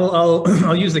 Yeah, and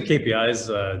I'll use the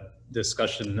KPIs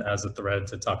discussion as a thread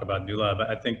to talk about Newlab.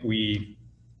 I think we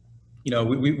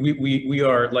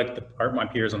are like my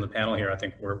peers on the panel here. I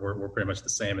think we're pretty much the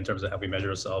same in terms of how we measure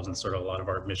ourselves and sort of a lot of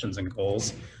our missions and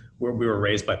goals. We were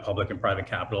raised by public and private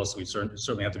capital, so we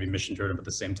certainly have to be mission driven, but at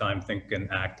the same time think and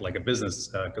act like a business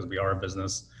because we are a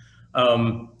business.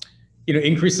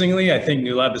 Increasingly, I think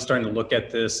Newlab is starting to look at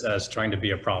this as trying to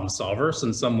be a problem solver. So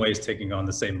in some ways, taking on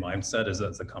the same mindset as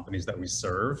the companies that we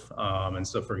serve. And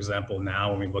so, for example,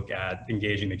 now when we look at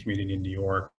engaging the community in New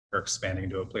York or expanding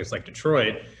to a place like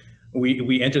Detroit,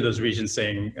 we enter those regions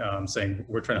saying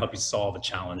we're trying to help you solve a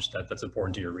challenge that's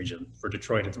important to your region. For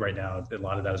Detroit, it's right now, a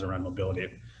lot of that is around mobility,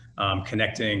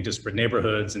 connecting disparate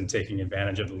neighborhoods and taking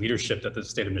advantage of the leadership that the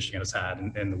state of Michigan has had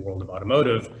in the world of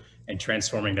automotive and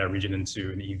transforming that region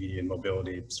into an EV and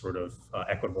mobility sort of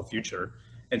equitable future.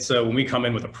 And so when we come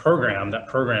in with a program, that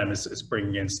program is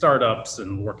bringing in startups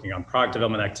and working on product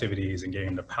development activities and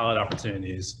getting the pilot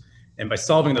opportunities. And by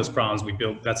solving those problems,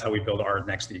 that's how we build our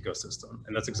next ecosystem.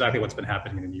 And that's exactly what's been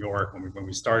happening in New York when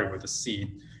we started with a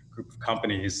seed group of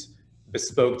companies,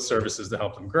 bespoke services to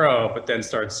help them grow, but then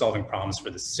started solving problems for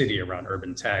the city around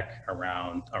urban tech,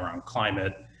 around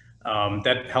climate,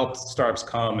 that helped startups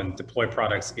come and deploy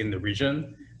products in the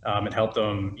region and help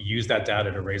them use that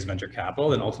data to raise venture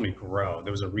capital and ultimately grow.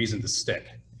 There was a reason to stick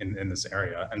in this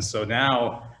area. And so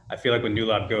now I feel like when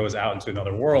Newlab goes out into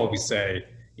another world, we say,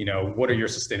 what are your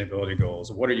sustainability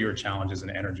goals? What are your challenges in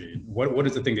energy? What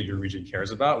is the thing that your region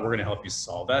cares about? We're going to help you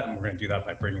solve that. And we're going to do that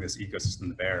by bringing this ecosystem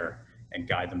to bear and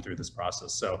guide them through this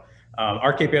process. So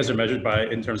our KPIs are measured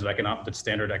in terms of the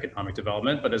standard economic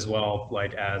development, but as well,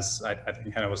 like as I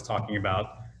think Henna was talking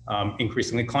about,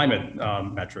 increasingly climate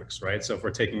metrics, right? So if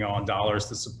we're taking on dollars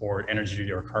to support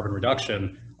energy or carbon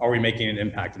reduction, are we making an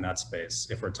impact in that space?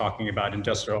 If we're talking about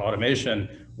industrial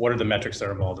automation, what are the metrics that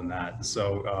are involved in that?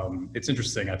 So it's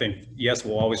interesting. I think, yes,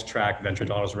 we'll always track venture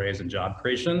dollars raised and job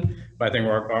creation, but I think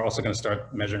we're also going to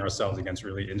start measuring ourselves against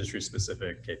really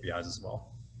industry-specific KPIs as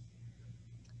well.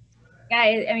 Yeah,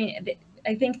 I mean,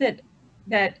 I think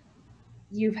that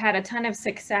you've had a ton of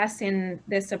success in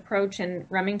this approach, and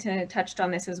Remington touched on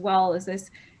this as well, is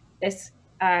this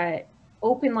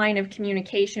open line of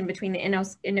communication between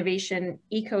the innovation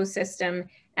ecosystem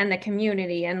and the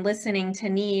community, and listening to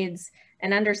needs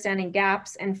and understanding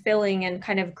gaps and filling and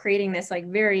kind of creating this like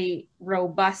very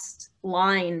robust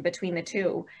line between the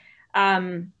two.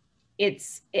 And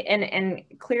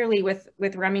clearly with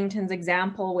Remington's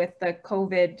example with the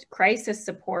COVID crisis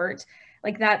support,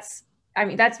 like that's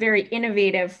very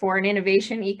innovative for an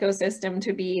innovation ecosystem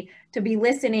to be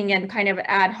listening and kind of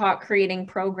ad hoc creating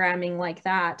programming like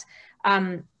that.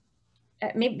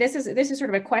 Maybe this is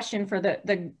sort of a question for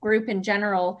the group in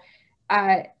general.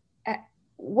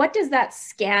 What does that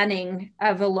scanning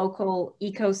of a local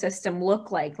ecosystem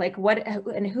look like? Like what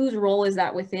and whose role is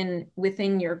that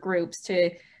within your groups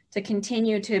to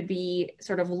continue to be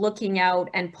sort of looking out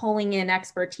and pulling in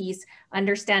expertise,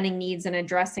 understanding needs and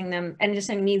addressing them, and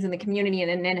understanding needs in the community,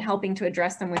 and then helping to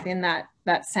address them within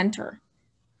that center?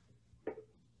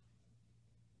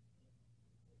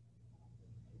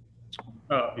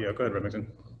 Yeah, go ahead, Remington.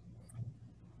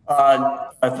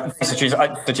 Thanks,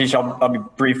 Satish. I'll be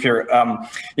brief here.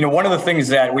 One of the things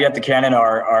that we at the Canon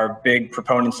are big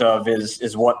proponents of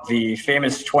is what the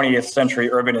famous 20th century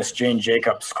urbanist Jane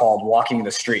Jacobs called walking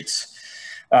the streets.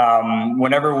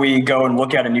 Whenever we go and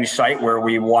look at a new site where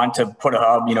we want to put a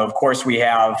hub, of course we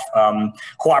have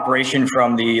cooperation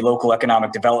from the local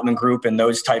economic development group and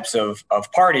those types of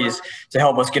parties to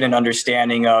help us get an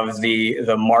understanding of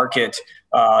the market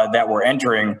that we're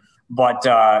entering. But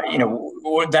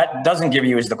what that doesn't give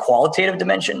you is the qualitative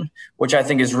dimension, which I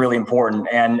think is really important.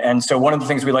 And so one of the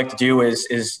things we like to do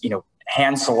is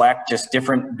hand select just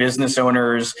different business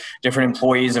owners, different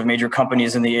employees of major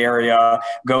companies in the area,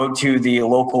 go to the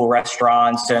local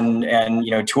restaurants and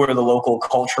tour the local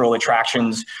cultural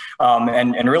attractions,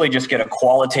 and really just get a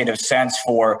qualitative sense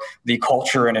for the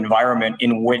culture and environment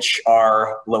in which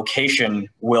our location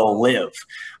will live.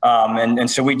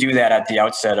 And so we do that at the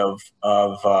outset of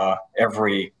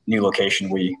every new location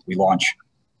we launch.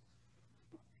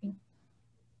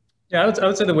 Yeah, I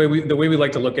would say the way we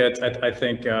like to look at I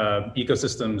think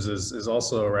ecosystems is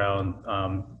also around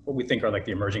what we think are like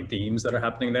the emerging themes that are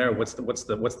happening there. What's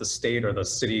the state or the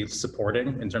city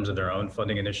supporting in terms of their own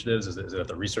funding initiatives? Is it at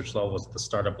the research level? Is it the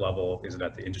startup level? Is it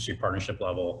at the industry partnership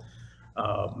level?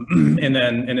 And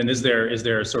then is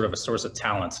there sort of a source of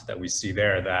talent that we see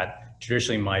there that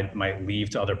traditionally might leave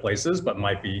to other places, but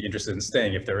might be interested in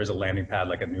staying if there is a landing pad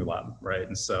like a Newlab, right?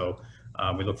 And so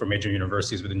we look for major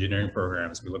universities with engineering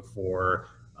programs. We look for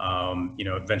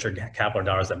venture capital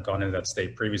dollars that have gone into that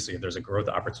state previously. If there's a growth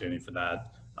opportunity for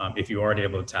that, if you're already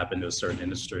able to tap into a certain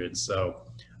industry. And so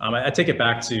I take it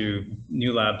back to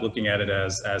Newlab, looking at it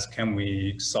as can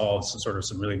we solve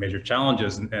some really major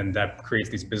challenges, and that creates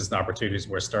these business opportunities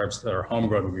where startups that are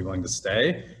homegrown would be willing to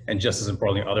stay, and just as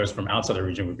importantly, others from outside the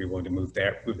region would be willing to move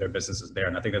their businesses there.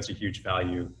 And I think that's a huge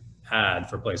value add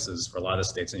for a lot of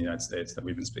states in the United States that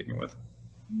we've been speaking with.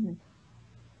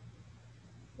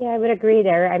 Yeah, I would agree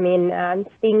there. I mean,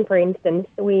 Sting, for instance,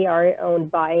 we are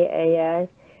owned by a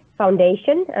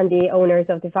foundation, and the owners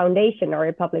of the foundation are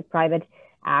a public-private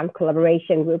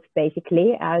collaboration groups,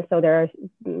 basically. So there are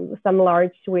some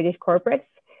large Swedish corporates,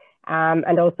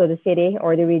 and also the city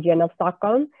or the region of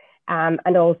Stockholm,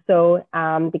 and also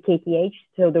the KTH,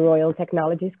 so the Royal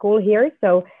Technology School here.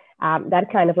 So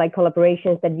that kind of like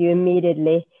collaborations that you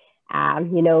immediately,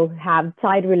 have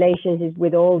tight relationships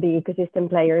with all the ecosystem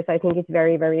players, I think it's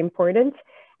very, very important.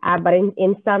 But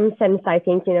in some sense, I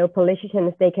think,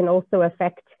 politicians, they can also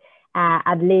affect,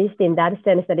 at least in that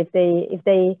sense, that if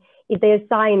they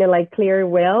assign a like clear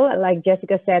will, like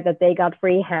Jessica said, that they got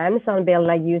free hands on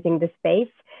using the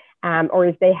space, or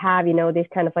if they have, this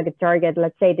kind of like a target,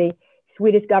 let's say the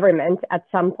Swedish government at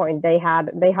some point, they had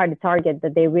a target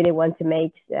that they really want to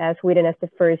make Sweden as the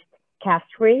first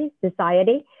cash-free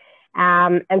society.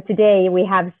 And today we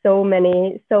have so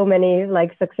many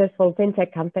like successful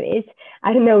fintech companies.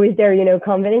 I don't know if they're,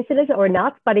 confident in this or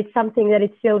not, but it's something that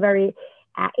it's still very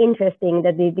interesting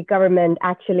that the government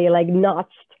actually like notched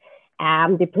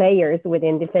the players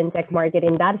within the fintech market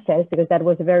in that sense, because that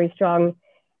was a very strong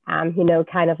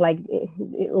kind of like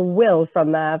will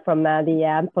from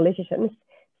the politicians.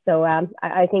 So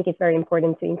I think it's very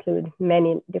important to include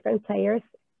many different players.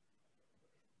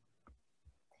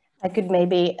 I could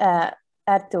maybe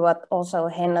add to what also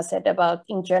Henna said about,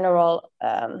 in general,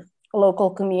 local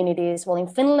communities, well, in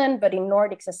Finland, but in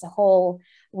Nordics as a whole,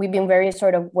 we've been very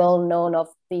sort of well known of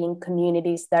being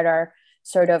communities that are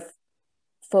sort of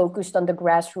focused on the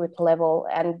grassroots level,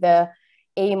 and the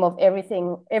aim of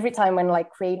everything, every time when like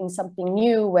creating something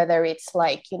new, whether it's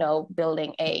like,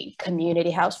 building a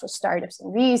community house for startups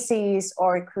and VCs,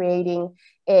 or creating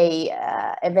a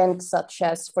event such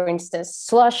as, for instance,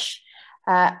 Slush,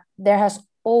 there has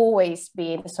always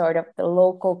been sort of the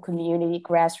local community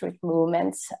grassroots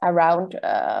movements around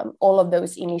all of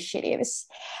those initiatives,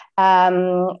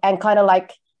 and kind of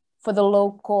like for the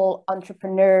local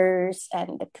entrepreneurs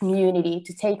and the community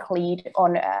to take lead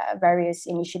on various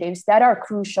initiatives that are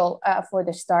crucial for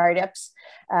the startups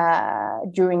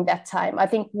during that time. I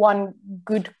think one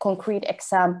good concrete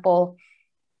example,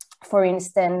 for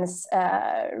instance,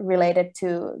 related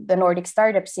to the Nordic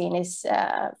startup scene is,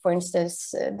 for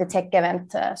instance, the tech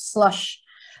event Slush,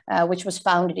 which was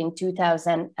founded in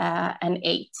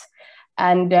 2008.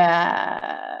 And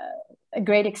a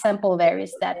great example there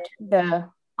is that the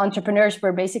entrepreneurs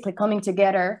were basically coming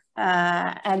together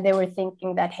and they were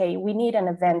thinking that, hey, we need an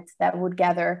event that would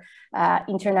gather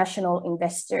international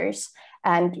investors.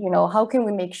 And, how can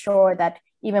we make sure that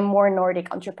even more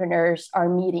Nordic entrepreneurs are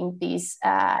meeting these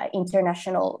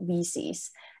international VCs?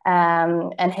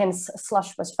 And hence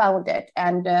Slush was founded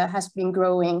and has been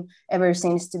growing ever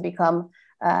since to become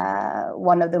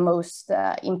one of the most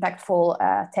impactful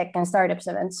tech and startups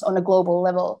events on a global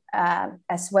level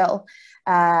as well.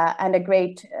 And a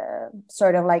great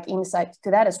sort of like insight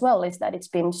to that as well is that it's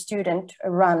been student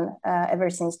run ever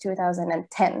since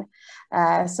 2010.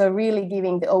 So really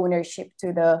giving the ownership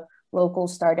to the local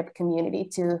startup community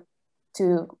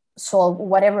to solve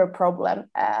whatever problem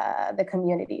the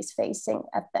community is facing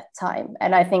at that time.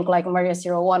 And I think like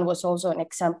Maria01 was also an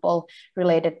example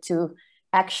related to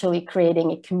actually creating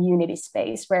a community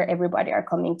space where everybody are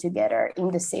coming together in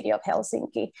the city of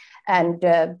Helsinki and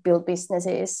build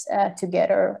businesses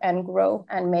together and grow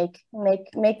and make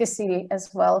the city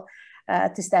as well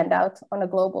to stand out on a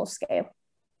global scale.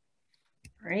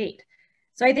 Great.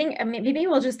 So I think maybe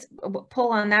we'll just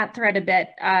pull on that thread a bit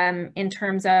in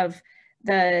terms of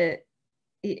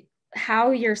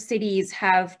how your cities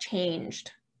have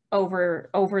changed over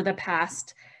the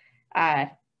past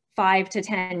 5 to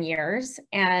 10 years,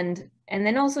 and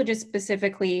then also just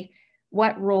specifically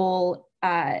what role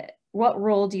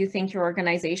do you think your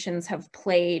organizations have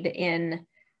played in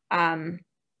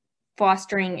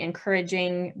fostering,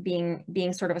 encouraging,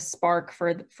 being sort of a spark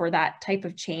for that type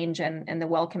of change and the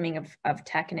welcoming of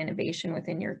tech and innovation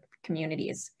within your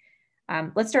communities?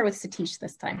 Let's start with Satish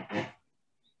this time.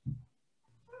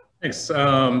 Thanks.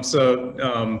 Our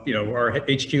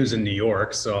HQ is in New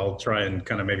York, so I'll try and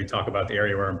kind of maybe talk about the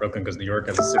area where I'm in Brooklyn, because New York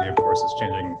as a city, of course,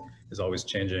 is always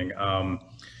changing.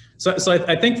 So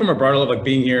I think from a broader level, like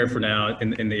being here for now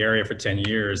in the area for 10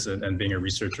 years and being a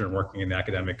researcher and working in the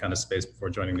academic kind of space before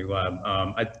joining Newlab,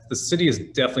 the city has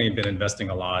definitely been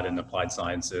investing a lot in applied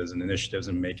sciences and initiatives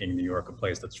and making New York a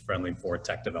place that's friendly for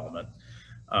tech development.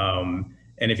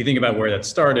 And if you think about where that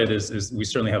started, is we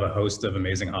certainly have a host of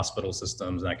amazing hospital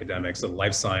systems and academics. The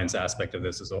life science aspect of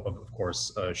this is, of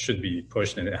course, should be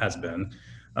pushed, and it has been.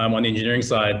 On the engineering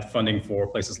side, funding for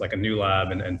places like a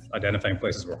Newlab and identifying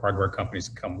places where hardware companies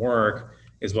can come work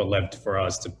is what led for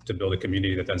us to build a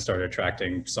community that then started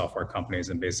attracting software companies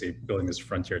and basically building this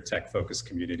frontier tech focused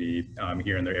community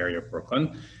here in the area of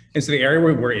Brooklyn. And so the area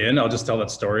where we're in, I'll just tell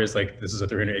that story, is like this is a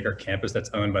 300-acre campus that's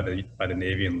owned by the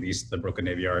Navy and leased to the Brooklyn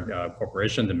Navy Yard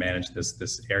Corporation to manage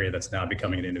this area that's now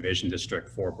becoming an innovation district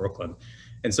for Brooklyn.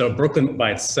 And so Brooklyn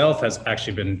by itself has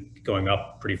actually been going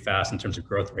up pretty fast in terms of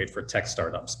growth rate for tech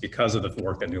startups because of the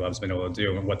work that Newlab's been able to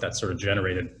do and what that sort of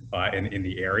generated in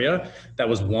the area that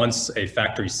was once a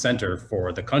factory center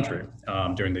for the country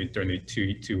during the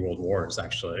two world wars,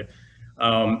 actually.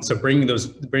 So bringing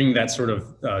that sort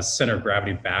of center of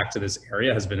gravity back to this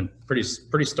area has been a pretty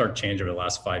stark change over the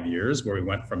last 5 years, where we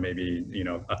went from maybe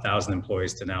 1,000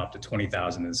 employees to now up to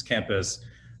 20,000 in this campus.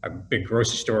 A big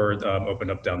grocery store opened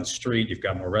up down the street. You've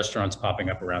got more restaurants popping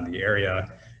up around the area.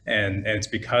 And it's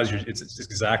because it's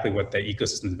exactly what the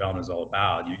ecosystem development is all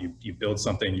about. You build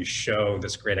something, you show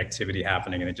this great activity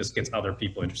happening, and it just gets other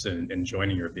people interested in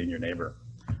joining you or being your neighbor.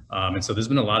 And so there's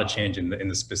been a lot of change in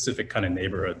the specific kind of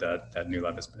neighborhood that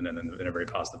Newlab has been in a very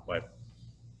positive way.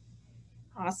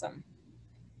 Awesome.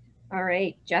 All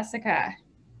right, Jessica.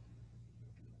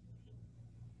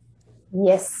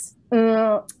 Yes.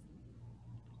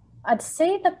 I'd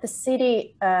say that the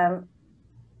city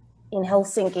in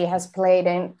Helsinki has played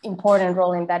an important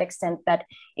role in that extent that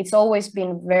it's always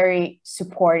been very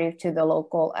supportive to the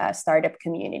local startup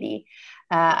community.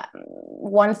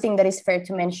 One thing that is fair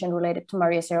to mention related to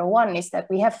Maria01 is that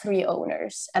we have 3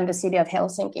 owners and the city of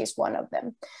Helsinki is one of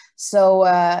them. So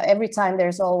every time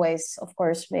there's always, of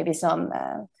course, maybe some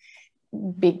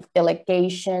big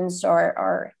delegations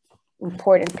or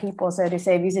important people, so to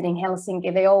say, visiting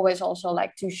Helsinki, they always also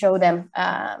like to show them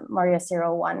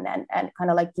Maria01 and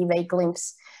kind of like give a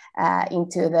glimpse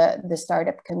into the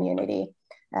startup community,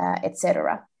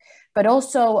 etc. But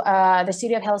also the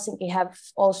city of Helsinki have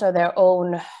also their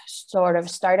own sort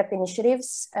of startup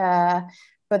initiatives,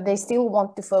 but they still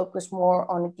want to focus more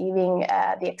on giving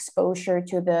the exposure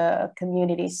to the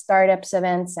community startups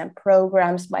events and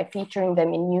programs by featuring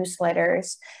them in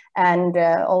newsletters and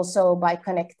also by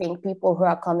connecting people who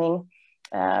are coming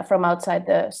from outside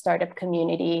the startup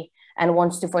community and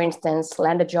wants to, for instance,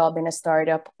 land a job in a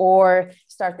startup or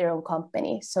start their own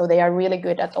company. So they are really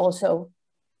good at also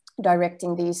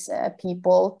directing these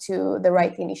people to the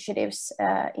right initiatives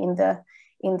in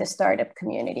the startup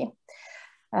community.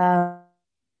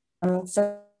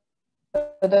 So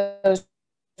those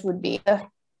would be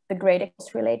the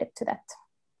greatest related to that.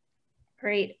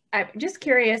 Great. I'm just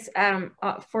curious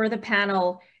for the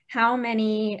panel, how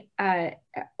many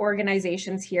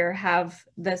organizations here have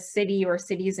the city or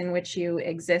cities in which you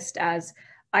exist as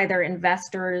either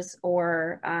investors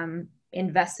or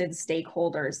invested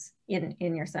stakeholders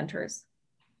in your centers?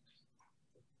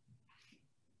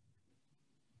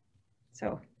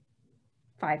 So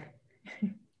 5.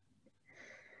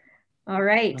 All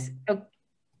right.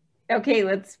 Okay,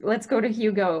 let's go to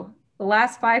Hugo. The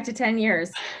last 5 to 10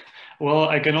 years. Well,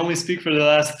 I can only speak for the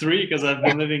last 3 because I've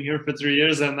been living here for 3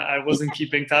 years and I wasn't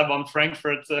keeping tab on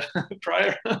Frankfurt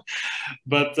prior.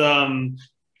 But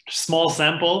small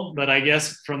sample, but I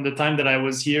guess from the time that I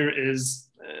was here is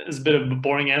a bit of a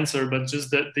boring answer, but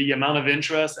just the amount of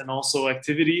interest and also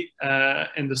activity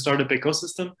in the startup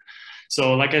ecosystem.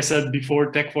 So like I said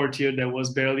before, TechQuartier, there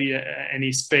was barely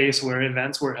any space where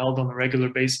events were held on a regular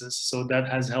basis. So that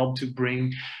has helped to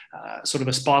bring sort of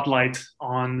a spotlight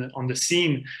on the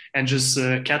scene and just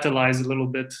catalyze a little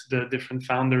bit the different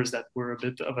founders that were a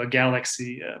bit of a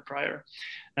galaxy prior.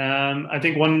 I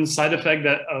think one side effect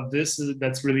of this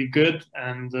that's really good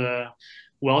and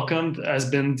welcomed has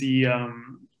been the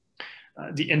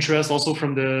interest also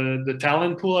from the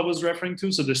talent pool I was referring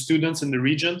to. So the students in the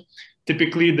region.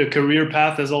 Typically, the career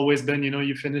path has always been,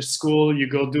 you finish school, you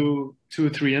go do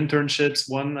 2-3 internships,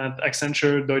 one at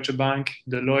Accenture, Deutsche Bank,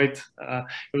 Deloitte.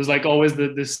 It was like always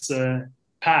this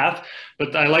path.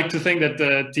 But I like to think that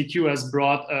TQ has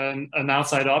brought an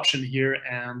outside option here,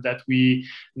 and that we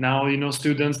now,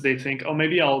 students, they think, oh,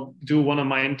 maybe I'll do one of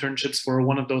my internships for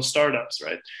one of those startups,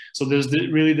 right? So there's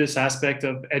really this aspect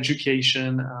of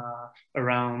education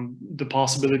around the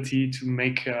possibility to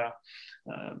make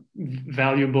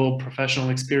valuable professional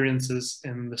experiences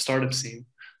in the startup scene.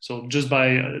 So just by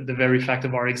the very fact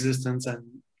of our existence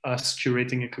and us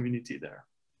curating a community there.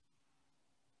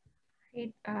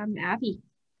 Great. Avvey.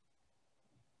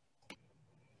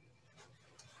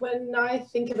 When I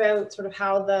think about sort of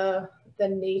how the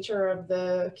nature of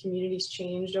the community's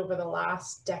changed over the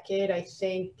last decade, I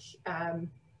think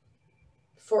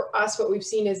for us, what we've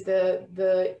seen is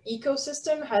the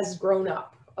ecosystem has grown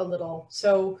up a little.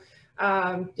 So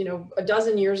a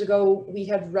dozen years ago, we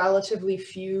had relatively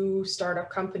few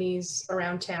startup companies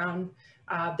around town.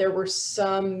 There were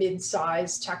some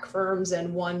mid-sized tech firms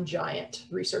and one giant,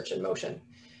 Research in Motion.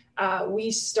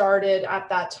 We started at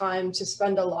that time to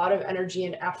spend a lot of energy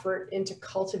and effort into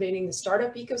cultivating the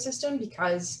startup ecosystem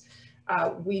because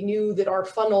we knew that our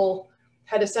funnel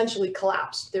had essentially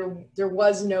collapsed. There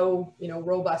was no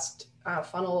robust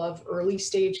funnel of early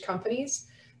stage companies.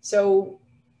 So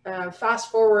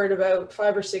fast forward about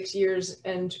 5 or 6 years,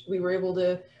 and we were able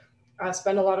to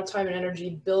spend a lot of time and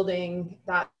energy building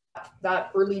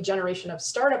that early generation of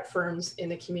startup firms in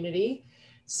the community,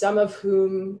 some of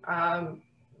whom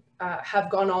have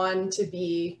gone on to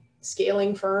be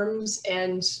scaling firms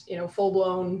and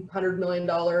full-blown $100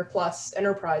 million plus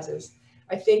enterprises.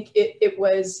 I think it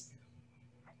was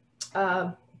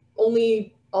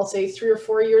only, I'll say, 3 or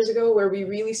 4 years ago where we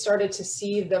really started to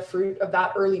see the fruit of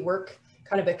that early work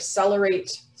kind of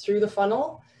accelerate through the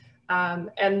funnel.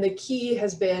 And the key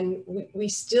has been, we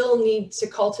still need to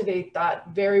cultivate that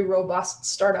very robust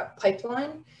startup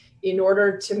pipeline in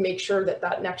order to make sure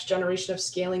that next generation of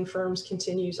scaling firms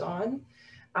continues on.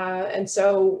 And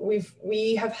so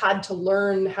we have had to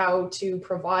learn how to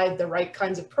provide the right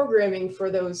kinds of programming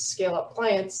for those scale up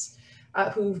clients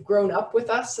who've grown up with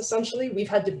us. Essentially, we've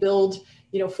had to build,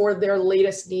 for their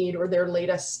latest need or their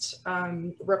latest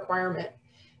requirement.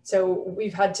 So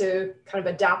we've had to kind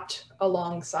of adapt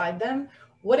alongside them.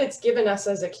 What it's given us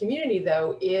as a community,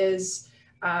 though, is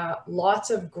lots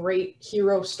of great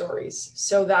hero stories,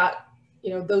 so that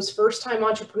those first-time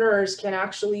entrepreneurs can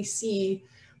actually see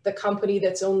the company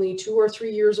that's only 2 or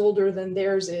 3 years older than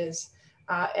theirs is,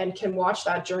 and can watch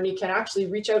that journey, can actually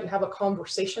reach out and have a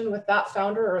conversation with that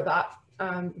founder or that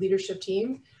leadership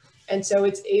team. And so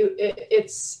it's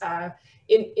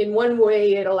in one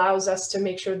way, it allows us to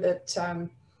make sure that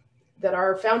that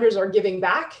our founders are giving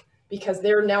back, because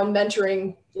they're now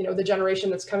mentoring the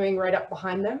generation that's coming right up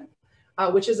behind them,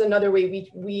 which is another way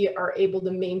we are able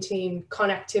to maintain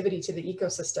connectivity to the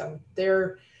ecosystem.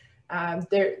 They're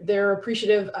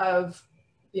appreciative of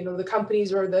the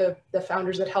companies or the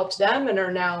founders that helped them and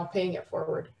are now paying it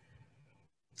forward.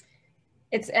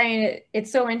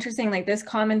 It's so interesting, like this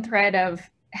common thread of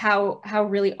how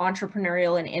really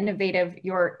entrepreneurial and innovative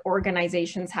your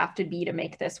organizations have to be to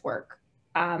make this work,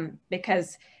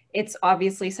 because it's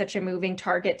obviously such a moving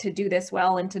target to do this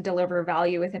well and to deliver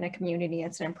value within a community.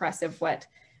 It's impressive what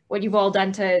you've all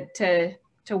done to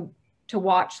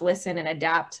watch, listen, and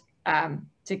adapt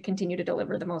to continue to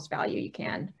deliver the most value you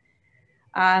can.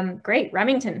 Great,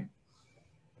 Remington.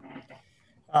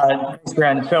 Thanks,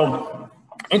 Bren. So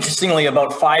interestingly,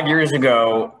 about 5 years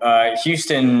ago,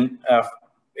 Houston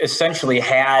essentially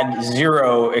had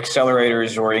 0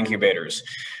 accelerators or incubators,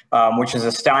 which is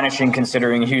astonishing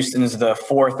considering Houston's the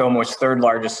 4th, almost 3rd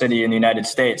largest city in the United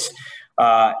States.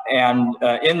 And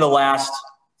in the last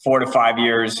 4 to 5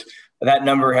 years, that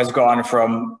number has gone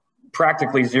from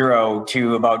practically 0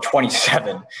 to about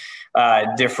 27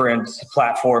 different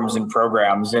platforms and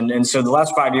programs. And so the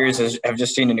last 5 years have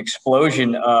just seen an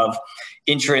explosion of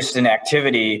interest and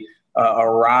activity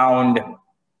around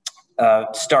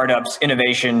startups,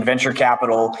 innovation, venture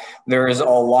capital. There is a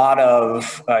lot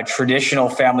of traditional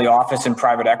family office and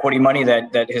private equity money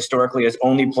that historically has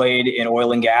only played in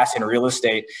oil and gas and real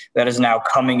estate that is now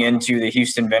coming into the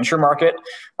Houston venture market.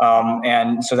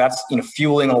 And so that's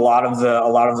fueling a lot of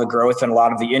the growth and a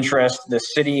lot of the interest. The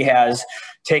city has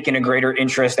taken a greater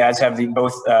interest, as have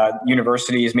both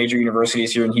universities, major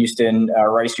universities here in Houston,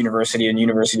 Rice University and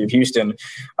University of Houston,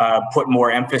 put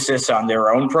more emphasis on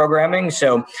their own programming.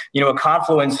 So, a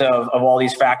confluence of all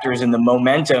these factors and the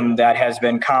momentum that has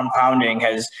been compounding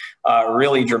has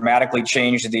really dramatically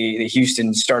changed the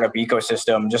Houston startup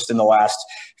ecosystem just in the last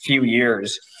few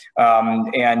years.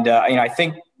 I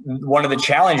think one of the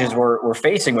challenges we're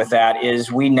facing with that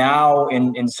is we now,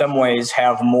 in some ways,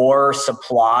 have more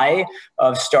supply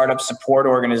of startup support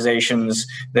organizations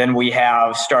than we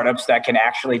have startups that can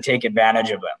actually take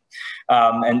advantage of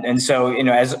them. So,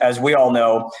 as we all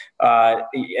know,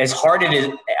 as hard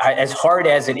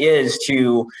as it is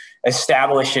to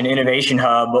establish an innovation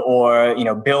hub or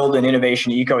build an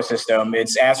innovation ecosystem,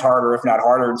 it's as hard, or if not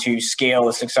harder, to scale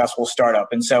a successful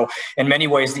startup. And so in many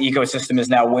ways, the ecosystem is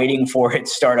now waiting for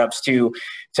its startups to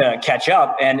catch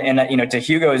up. And to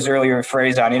Hugo's earlier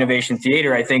phrase on innovation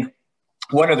theater, I think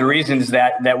one of the reasons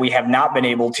that we have not been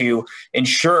able to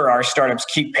ensure our startups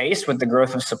keep pace with the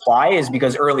growth of supply is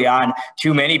because early on,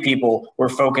 too many people were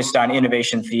focused on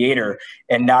innovation theater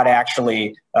and not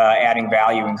actually adding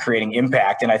value and creating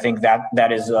impact. And I think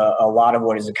that is a lot of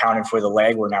what is accounted for the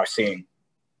lag we're now seeing.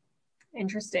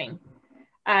 Interesting.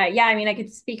 Yeah, I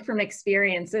could speak from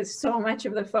experience. There's so much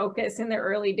of the focus in the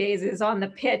early days is on the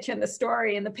pitch and the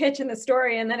story and the pitch and the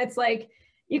story. And then it's like,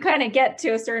 you kind of get to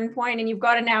a certain point and you've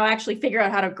got to now actually figure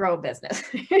out how to grow a business.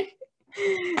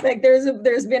 Like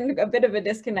there's been a bit of a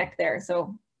disconnect there.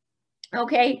 So,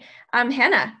 okay,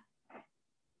 Henna.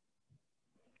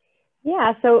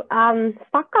 Yeah, so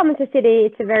Stockholm is a city,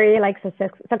 it's a very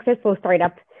successful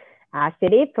startup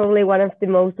city, probably one of the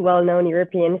most well-known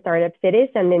European startup cities.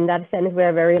 And in that sense,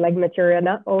 we're very mature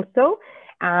also.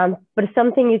 But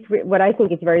something is what I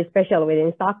think is very special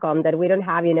within Stockholm, that we don't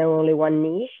have, only one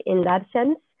niche in that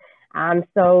sense.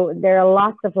 So there are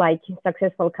lots of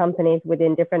successful companies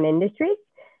within different industries.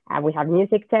 We have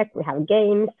music tech, we have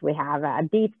games, we have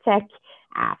deep tech,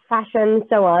 fashion,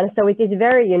 so on. So it is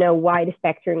very, wide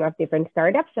spectrum of different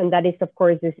startups. And that is, of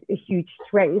course, a huge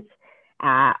strength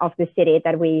of the city,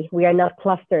 that we are not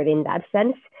clustered in that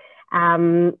sense.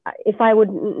 If I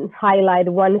would highlight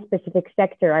one specific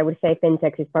sector, I would say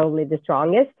fintech is probably the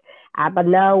strongest. But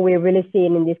now we're really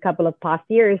seeing in these couple of past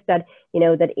years that,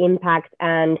 that impact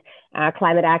and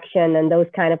climate action and those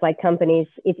kind of companies,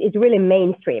 it's really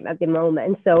mainstream at the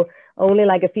moment. So only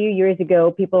like a few years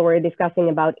ago, people were discussing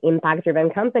about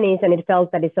impact-driven companies, and it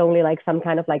felt that it's only like some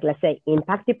kind of like, let's say,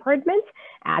 impact department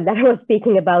that was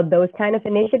speaking about those kind of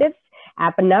initiatives.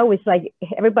 But now it's like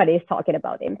everybody is talking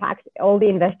about impact. All the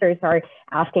investors are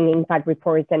asking impact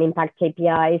reports and impact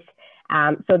KPIs.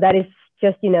 So that is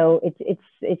just, you know,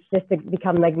 it's just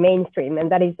become like mainstream,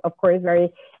 and that is of course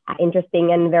very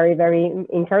interesting and very, very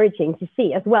encouraging to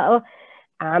see as well.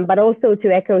 But also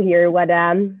to echo here what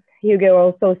Hugo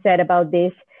also said about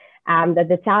this, that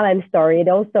the talent story,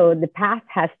 the path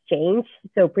has changed.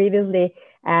 So previously,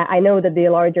 I know that the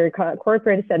larger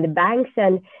corporates and the banks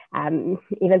and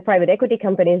even private equity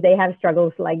companies, they have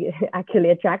struggles like actually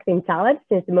attracting talent,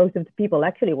 since most of the people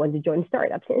actually want to join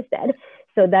startups instead.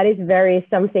 So that is very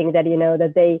something that, you know,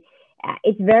 that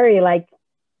it's very like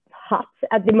hot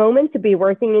at the moment to be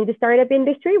working in the startup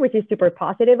industry, which is super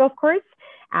positive, of course.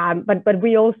 But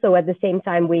we also, at the same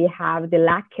time, we have the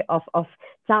lack of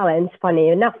talent, funny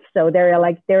enough. So there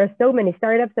are so many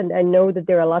startups, and I know that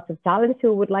there are lots of talents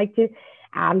who would like to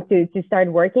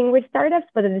start working with startups.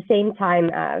 But at the same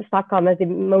time, Stockholm, as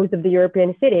in most of the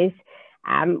European cities,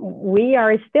 we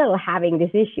are still having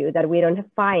this issue that we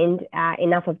don't find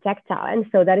enough of tech talent.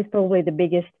 So that is probably the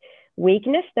biggest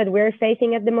weakness that we're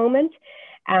facing at the moment.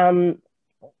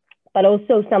 But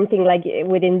also something like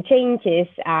within changes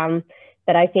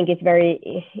that I think is very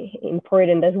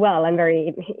important as well, and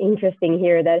very interesting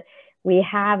here, that we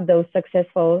have those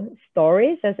successful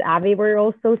stories, as Avvey were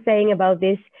also saying about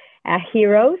these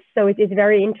heroes. So it is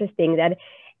very interesting that,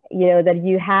 you know, that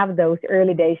you have those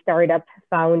early day startup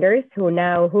founders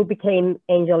who became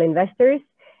angel investors.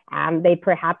 They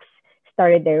perhaps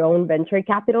started their own venture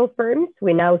capital firms.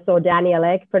 We now saw Daniel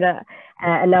Ek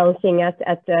announcing at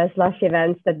Slush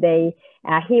events that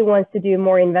he wants to do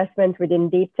more investment within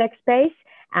deep tech space,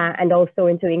 and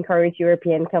also to encourage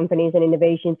European companies and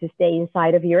innovation to stay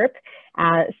inside of Europe.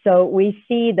 So we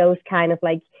see those kind of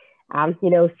like, you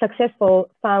know,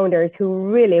 successful founders who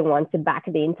really want to back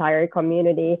the entire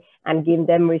community and give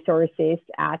them resources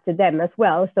to them as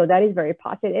well. So that is very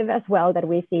positive as well, that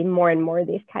we see more and more of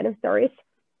these kind of stories.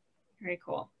 Very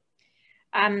cool.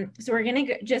 So we're going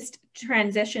to just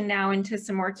transition now into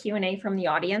some more Q&A from the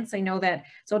audience. I know that,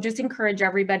 so I'll just encourage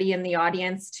everybody in the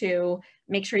audience to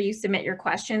make sure you submit your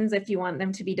questions if you want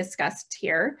them to be discussed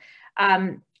here.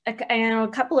 I know a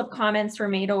couple of comments were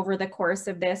made over the course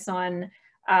of this on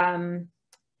some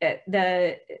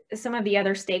of the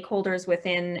other stakeholders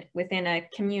within a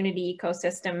community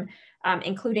ecosystem,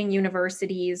 including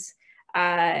universities,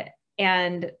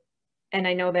 and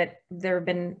I know that there have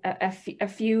been a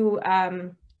few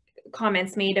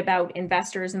comments made about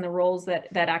investors and the roles that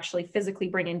actually physically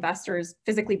bringing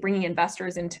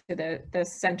investors into the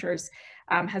centers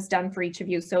has done for each of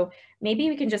you. So maybe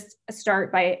we can just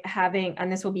start by having,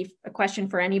 and this will be a question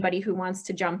for anybody who wants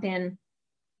to jump in.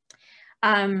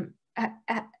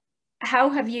 How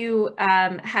have you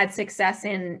had success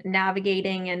in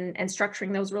navigating and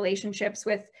structuring those relationships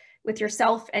with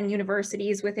yourself and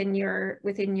universities within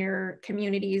your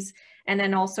communities? And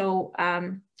then also,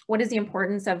 what is the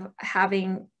importance of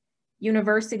having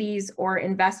universities or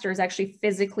investors actually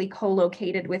physically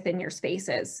co-located within your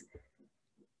spaces?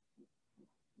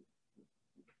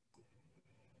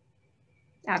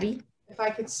 Avvey? If I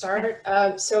could start,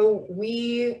 so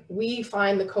we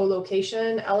find the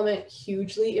co-location element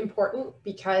hugely important,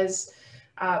 because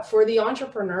for the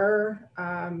entrepreneur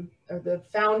or the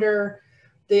founder,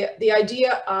 the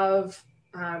idea of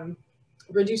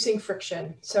reducing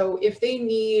friction. So if they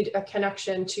need a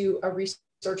connection to a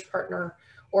research partner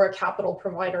or a capital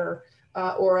provider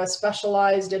or a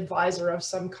specialized advisor of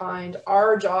some kind,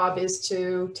 our job is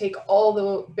to take all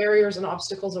the barriers and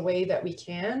obstacles away that we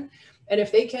can. And if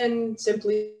they can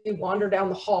simply wander down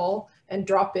the hall and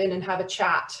drop in and have a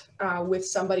chat with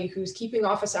somebody who's keeping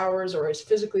office hours or is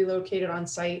physically located on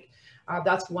site,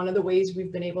 that's one of the ways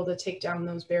we've been able to take down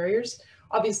those barriers.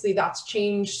 Obviously, that's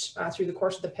changed through the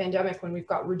course of the pandemic when we've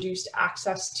got reduced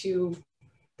access to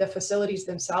the facilities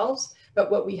themselves.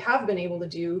 But what we have been able to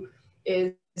do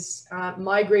is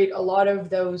migrate a lot of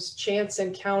those chance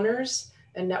encounters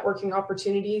and networking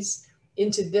opportunities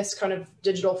into this kind of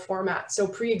digital format. So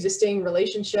pre-existing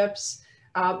relationships,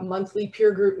 monthly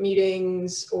peer group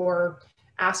meetings, or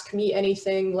ask me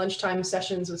anything, lunchtime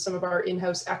sessions with some of our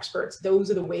in-house experts.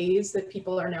 Those are the ways that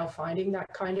people are now finding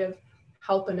that kind of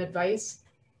help and advice.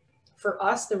 For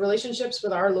us, the relationships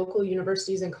with our local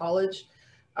universities and college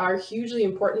are hugely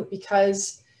important,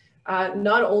 because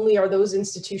not only are those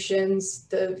institutions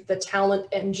the talent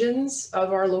engines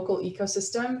of our local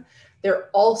ecosystem, they're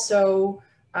also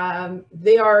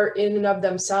they are in and of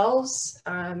themselves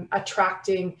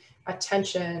attracting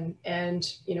attention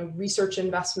and research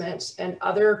investment and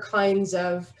other kinds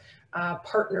of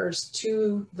partners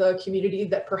to the community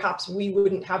that perhaps we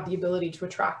wouldn't have the ability to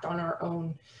attract on our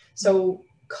own. So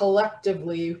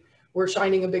collectively, we're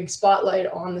shining a big spotlight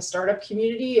on the startup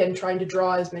community and trying to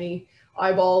draw as many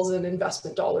eyeballs and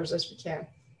investment dollars as we can.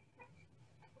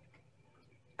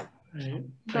 Right.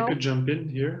 I could jump in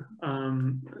here.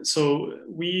 So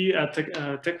we at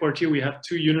TechQuartier, we have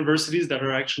two universities that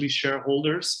are actually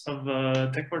shareholders of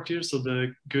TechQuartier. So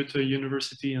the Goethe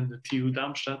University and the TU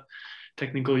Darmstadt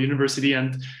Technical University,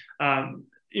 and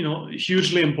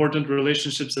hugely important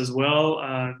relationships as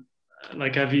well.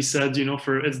 Like Avvey said,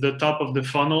 it's the top of the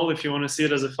funnel, if you want to see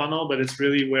it as a funnel, but it's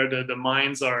really where the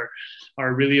minds are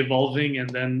really evolving, and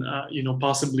then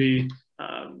possibly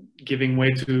giving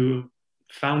way to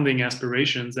founding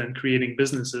aspirations and creating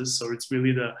businesses. So it's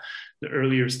really the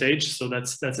earlier stage. So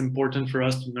that's important for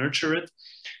us to nurture it.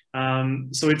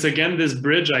 So it's again this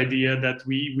bridge idea that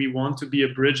we want to be a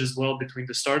bridge as well between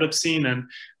the startup scene, and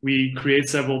we create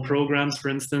several programs, for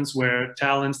instance, where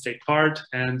talents take part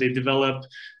and they develop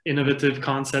innovative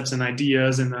concepts and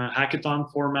ideas in a hackathon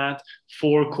format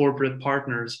for corporate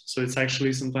partners. So it's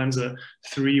actually sometimes a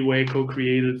three-way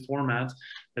co-created format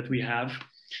that we have.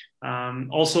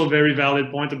 Also a very valid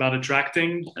point about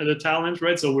attracting the talent,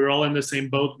 right? So we're all in the same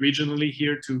boat regionally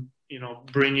here to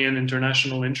bring in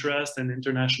international interest and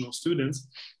international students.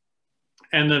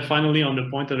 And then finally, on the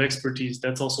point of expertise,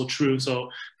 that's also true. So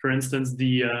for instance,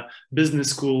 the business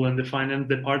school and the finance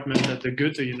department at the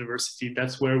Goethe University,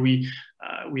 that's where we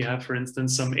have, for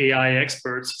instance, some AI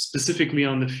experts specifically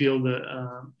on the field,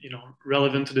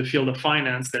 relevant to the field of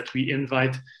finance, that we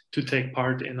invite to take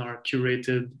part in our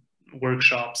curated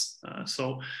workshops.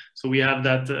 So we have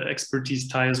that expertise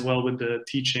tie as well with the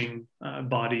teaching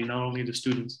body, not only the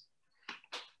students.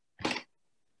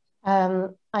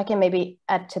 I can maybe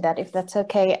add to that if that's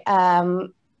okay.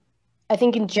 I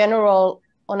think in general,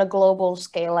 on a global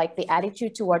scale, like the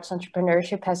attitude towards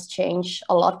entrepreneurship has changed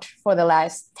a lot for the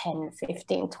last 10,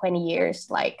 15, 20 years.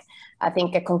 Like I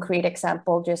think a concrete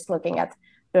example, just looking at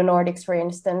the Nordics, for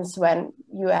instance, when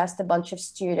you asked a bunch of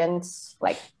students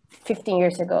like 15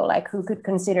 years ago, like who could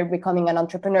consider becoming an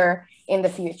entrepreneur in the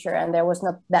future, and there was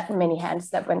not that many hands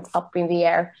that went up in the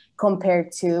air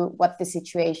compared to what the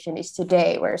situation is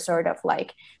today, where sort of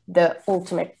like the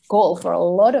ultimate goal for a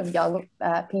lot of young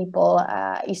people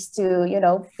is to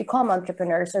become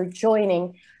entrepreneurs or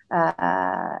joining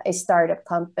a startup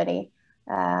company,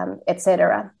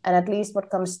 etc. And at least what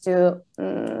comes to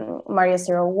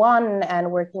Maria01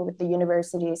 and working with the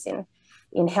universities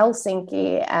in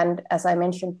Helsinki, and as I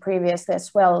mentioned previously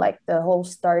as well, like the whole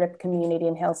startup community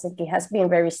in Helsinki has been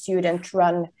very student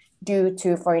run due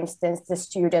to, for instance, the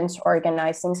students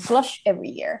organizing slush every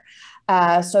year.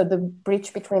 So the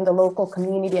bridge between the local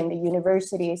community and the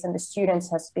universities and the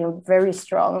students has been very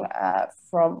strong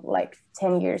from like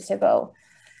 10 years ago.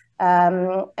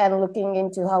 And looking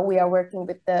into how we are working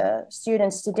with the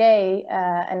students today,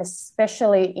 and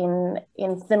especially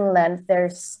in Finland,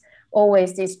 there's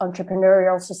always these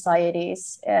entrepreneurial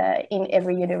societies in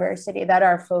every university that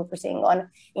are focusing on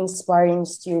inspiring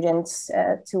students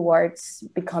towards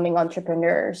becoming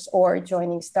entrepreneurs or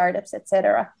joining startups,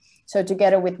 etc. So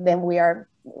together with them, we are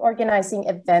organizing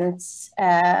events,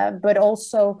 but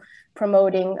also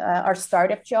promoting our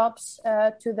startup jobs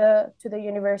to the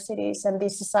universities and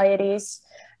these societies.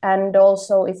 And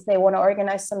also, if they want to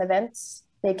organize some events,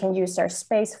 they can use our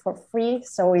space for free.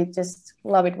 So we just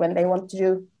love it when they want to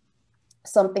do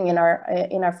something in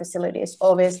our facilities.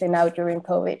 Obviously now during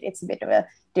COVID, it's a bit of a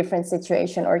different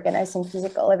situation organizing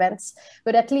physical events,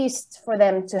 but at least for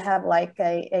them to have like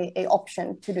a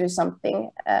option to do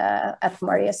something at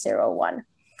Maria01.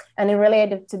 And in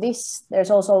related to this,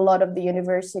 there's also a lot of the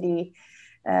university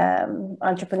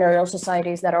entrepreneurial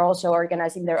societies that are also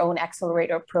organizing their own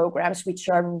accelerator programs, which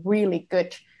are really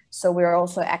good. So we're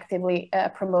also actively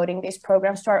promoting these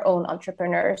programs to our own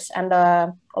entrepreneurs. And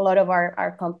a lot of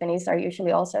our companies are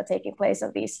usually also taking part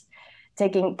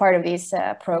of these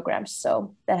programs.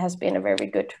 So that has been a very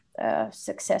good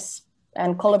success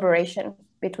and collaboration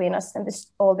between us and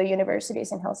all the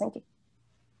universities in Helsinki.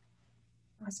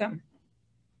 Awesome.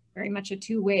 Very much a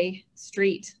two-way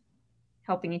street,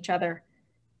 helping each other.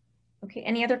 Okay,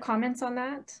 any other comments on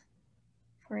that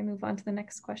before I move on to the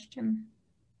next question?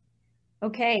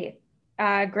 Okay,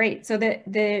 great. So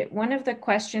the one of the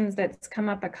questions that's come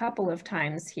up a couple of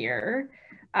times here,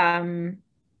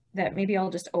 that maybe I'll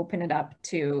just open it up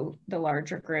to the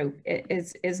larger group,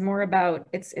 is more about,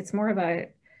 it's more of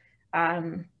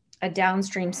a a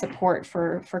downstream support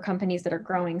for companies that are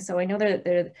growing. So I know that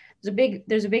there's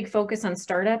a big focus on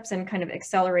startups and kind of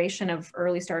acceleration of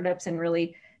early startups and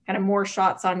really kind of more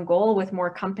shots on goal with more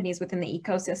companies within the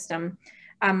ecosystem.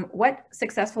 What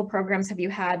successful programs have you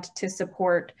had to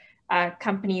support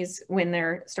companies when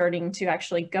they're starting to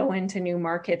actually go into new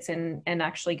markets and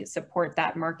actually support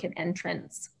that market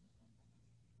entrance?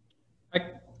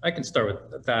 I can start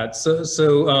with that. So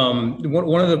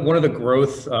one of the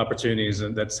growth opportunities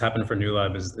that's happened for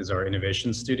Newlab is our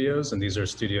innovation studios, and these are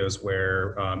studios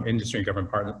where industry and government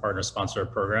partners sponsor a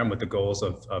program with the goals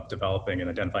of developing and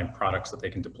identifying products that they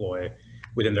can deploy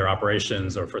within their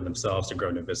operations or for themselves to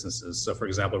grow new businesses. So, for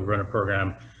example, we run a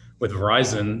program with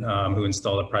Verizon, who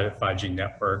installed a private 5G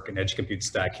network and edge compute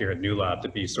stack here at Newlab to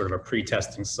be sort of a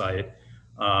pre-testing site.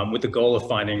 With the goal of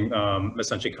finding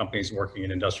essentially companies working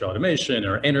in industrial automation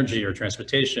or energy or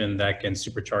transportation that can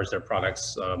supercharge their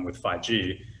products with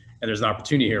 5G. And there's an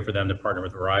opportunity here for them to partner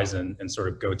with Verizon and sort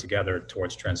of go together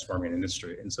towards transforming an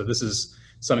industry. And so this is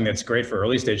something that's great for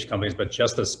early stage companies, but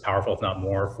just as powerful, if not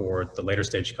more, for the later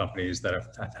stage companies that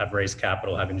have raised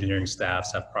capital, have engineering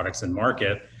staffs, have products in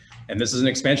market. And this is an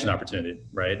expansion opportunity,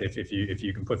 right? If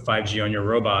you can put 5G on your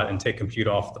robot and take compute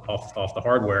off the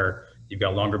hardware, you've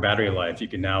got longer battery life. You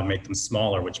can now make them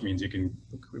smaller, which means you can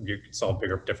solve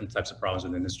different types of problems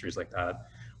in industries like that.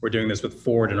 We're doing this with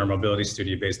Ford in our mobility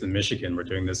studio based in Michigan. We're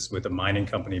doing this with a mining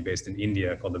company based in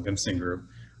India called the Vimsing Group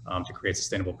to create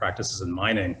sustainable practices in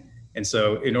mining. And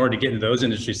so in order to get into those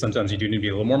industries, sometimes you do need to be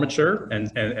a little more mature.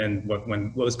 And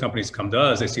when those companies come to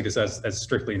us, they see this as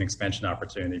strictly an expansion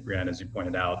opportunity, Brianne, as you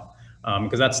pointed out,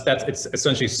 because it's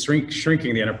essentially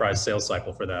shrinking the enterprise sales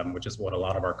cycle for them, which is what a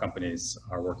lot of our companies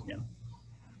are working in.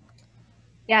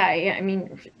 Yeah, I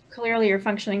mean, clearly you're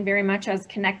functioning very much as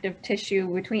connective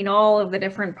tissue between all of the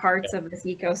different parts of this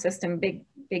ecosystem,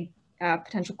 big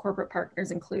potential corporate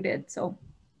partners included. So,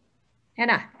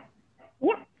 Henna.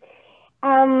 Yeah.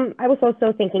 I was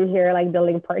also thinking here, like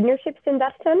building partnerships in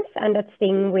that sense. And at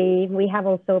Sting, we have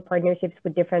also partnerships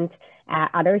with different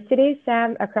other cities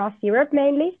across Europe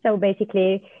mainly. So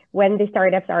basically, when the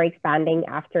startups are expanding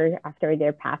after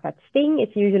their path at Sting,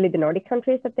 it's usually the Nordic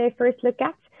countries that they first look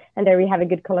at. And there we have a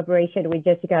good collaboration with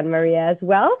Jessica and Maria as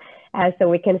well. So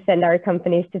we can send our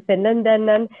companies to Finland and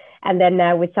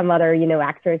then with some other,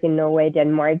 actors in Norway,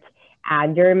 Denmark,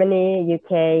 Germany,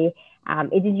 UK.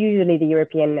 It is usually the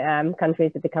European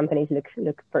countries that the companies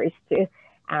look first to.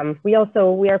 We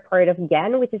are part of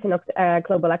GAN, which is a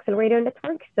global accelerator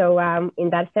network. So in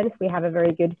that sense, we have a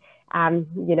very good,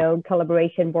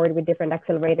 collaboration board with different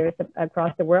accelerators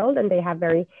across the world, and they have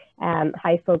very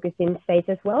high focus in space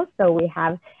as well. So we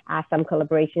have some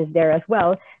collaborations there as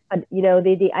well. But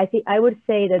I would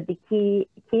say that the key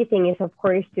thing is, of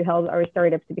course, to help our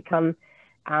startups to become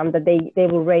that they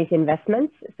will raise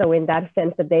investments. So in that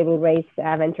sense that they will raise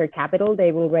venture capital,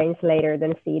 they will raise later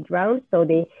than seed rounds. So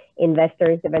the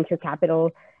investors, the venture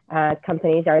capital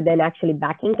companies are then actually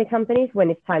backing the companies when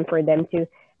it's time for them to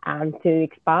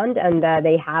expand, and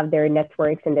they have their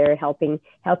networks and they're helping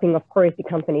of course the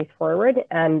companies forward.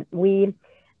 And we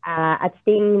at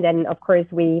Sting, then of course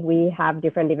we have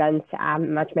different events,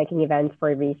 matchmaking events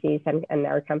for VCs and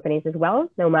our companies as well,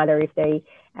 no matter if they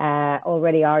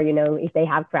already are, if they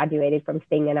have graduated from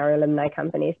Sting and our alumni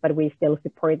companies, but we still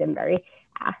support them very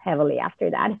heavily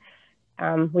after that.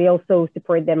 We also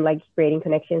support them like creating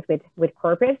connections with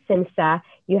corporates, since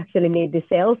you actually need the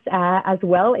sales as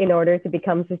well in order to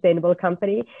become a sustainable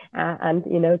company and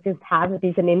to have a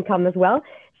decent income as well.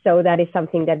 So that is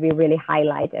something that we really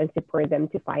highlight and support them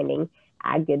to finding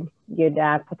good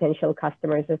potential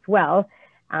customers as well.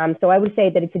 So I would say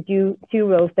that it's two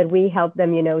roles that we help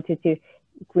them,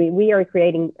 we are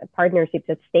creating partnerships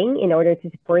at Sting in order to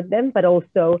support them, but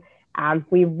also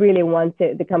we really want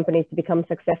the companies to become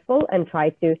successful and try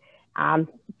to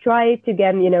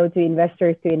get, to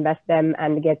investors to invest them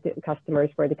and get customers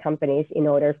for the companies in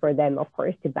order for them, of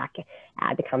course, to back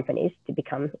the companies to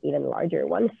become even larger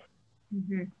ones.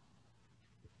 Mm-hmm.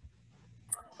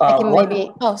 I can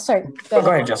maybe, sorry. Go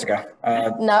ahead, Jessica.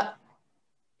 No.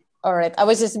 All right. I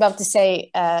was just about to say,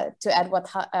 to add what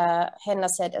Henna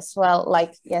said as well,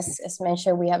 like, yes, as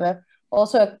mentioned, we have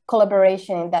also a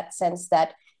collaboration in that sense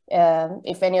that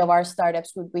if any of our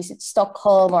startups would visit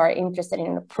Stockholm or are interested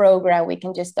in a program, we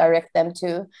can just direct them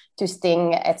to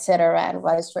Sting, etc., and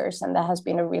vice versa. And that has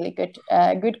been a really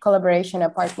good collaboration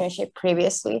and partnership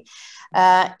previously.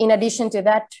 In addition to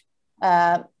that,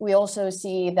 we also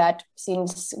see that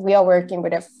since we are working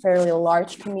with a fairly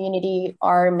large community,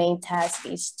 our main task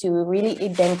is to really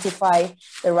identify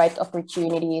the right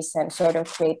opportunities and sort of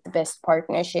create the best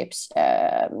partnerships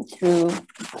through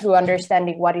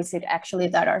understanding what is it actually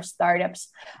that our startups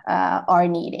are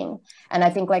needing. And I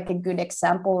think like a good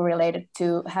example related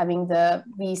to having the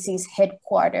VCs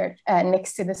headquartered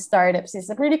next to the startups is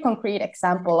a pretty concrete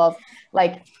example of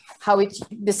like how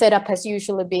the setup has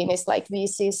usually been is like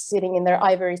VCs sitting in their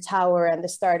ivory tower and the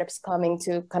startups coming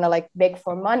to kind of like beg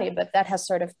for money, but that has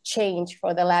sort of changed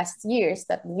for the last years,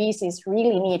 that VCs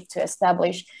really need to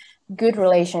establish good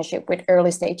relationship with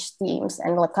early stage teams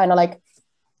and kind of like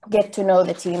get to know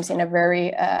the teams in a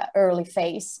very early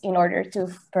phase in order to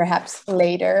perhaps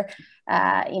later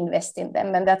invest in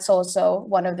them. And that's also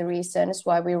one of the reasons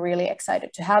why we're really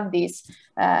excited to have these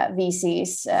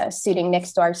VCs sitting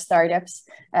next to our startups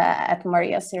at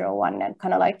Maria01 and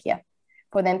kind of like, yeah,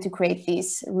 for them to create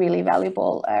these really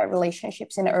valuable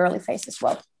relationships in the early phase as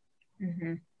well.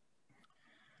 Mm-hmm.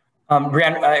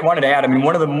 Brianne, I wanted to add, I mean,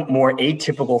 one of the more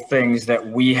atypical things that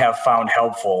we have found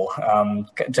helpful,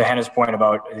 to Henna's point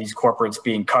about these corporates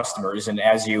being customers, and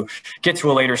as you get to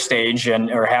a later stage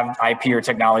or have IP or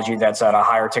technology that's at a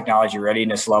higher technology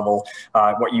readiness level,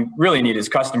 what you really need is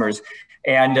customers.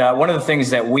 And one of the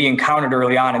things that we encountered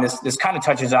early on, and this kind of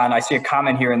touches on, I see a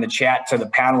comment here in the chat to the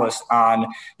panelists on,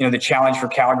 the challenge for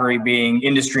Calgary being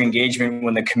industry engagement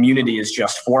when the community is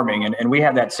just forming. And we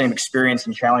have that same experience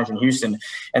and challenge in Houston.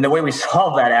 And the way we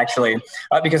solve that actually,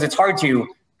 because it's hard to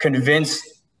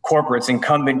convince corporates,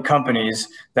 incumbent companies,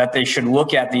 that they should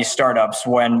look at these startups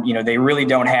when they really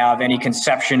don't have any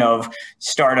conception of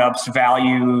startups,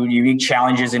 value, unique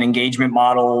challenges and engagement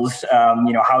models,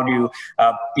 how to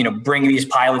bring these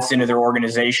pilots into their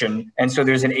organization. And so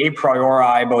there's an a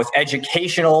priori both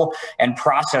educational and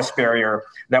process barrier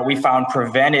that we found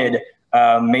prevented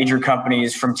major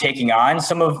companies from taking on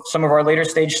some of our later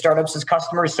stage startups as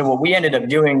customers. So what we ended up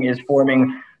doing is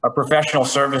forming a professional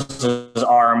services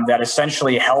arm that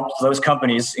essentially helped those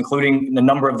companies, including the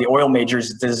number of the oil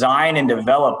majors, design and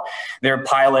develop their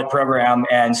pilot program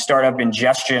and startup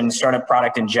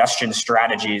product ingestion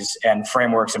strategies and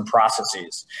frameworks and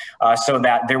processes, so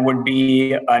that there would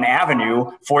be an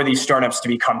avenue for these startups to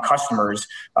become customers.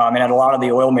 And at a lot of the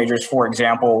oil majors, for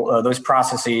example, those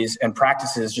processes and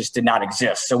practices just did not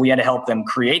exist. So we had to help them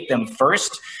create them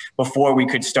first before we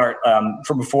could start,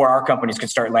 before our companies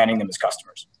could start landing them as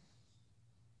customers.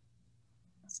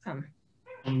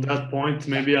 On that point,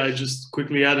 maybe I just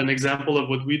quickly add an example of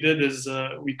what we did is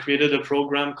we created a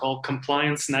program called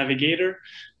Compliance Navigator,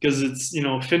 because it's,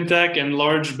 fintech and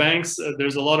large banks,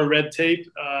 there's a lot of red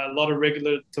tape, a lot of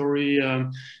regulatory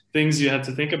things you have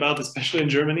to think about, especially in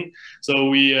Germany. So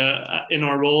we, in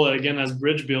our role, again, as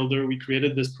bridge builder, we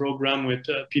created this program with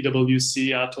PwC,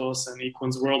 Atos, and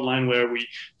Equins Worldline, where we,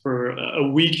 for a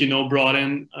week, brought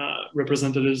in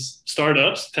representatives,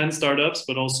 10 startups,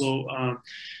 but also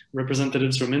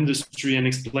representatives from industry, and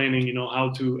explaining, how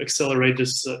to accelerate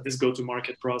this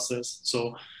go-to-market process.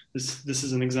 So this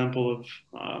is an example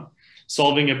of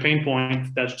solving a pain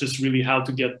point. That's just really how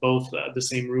to get both the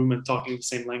same room and talking the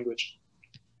same language.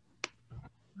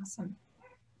 Awesome.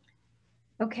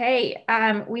 Okay,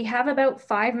 we have about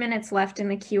 5 minutes left in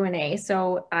the Q&A.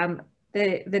 So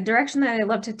the direction that I'd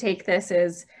love to take this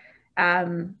is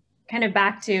kind of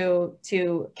back to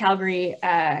Calgary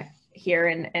here,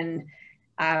 and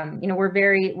we're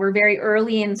very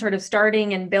early in sort of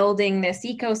starting and building this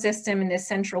ecosystem and this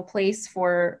central place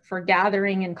for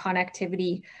gathering and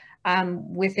connectivity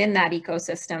within that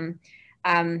ecosystem.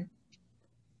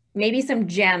 Maybe some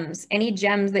gems, any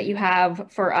gems that you have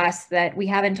for us that we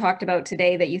haven't talked about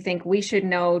today that you think we should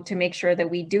know to make sure that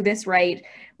we do this right,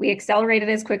 we accelerate it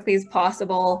as quickly as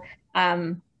possible.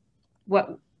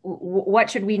 What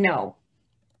should we know?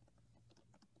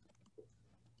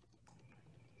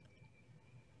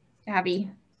 Avvey?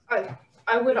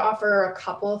 I would offer a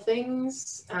couple of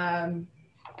things.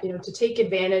 To take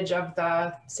advantage of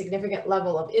the significant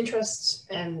level of interest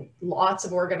and lots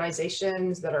of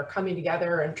organizations that are coming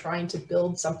together and trying to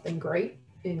build something great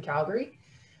in Calgary.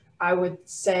 I would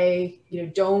say,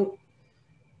 don't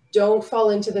fall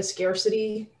into the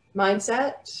scarcity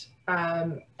mindset.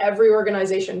 Every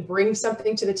organization brings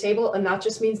something to the table, and that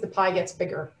just means the pie gets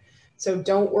bigger. So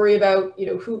don't worry about,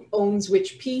 who owns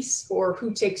which piece or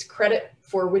who takes credit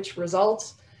for which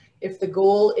result. If the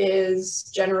goal is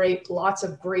generate lots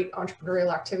of great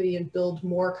entrepreneurial activity and build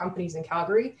more companies in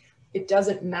Calgary, it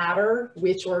doesn't matter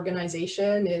which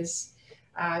organization is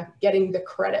getting the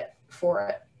credit for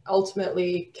it.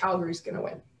 Ultimately, Calgary's going to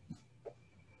win.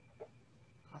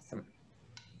 Awesome.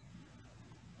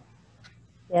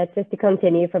 Yeah, just to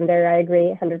continue from there, I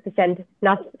agree 100%.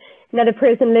 Not a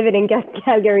person living in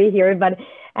Calgary here, but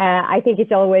I think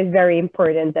it's always very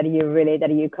important that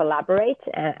you collaborate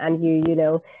and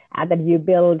that you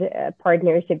build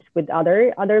partnerships with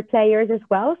other players as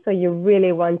well. So you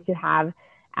really want to have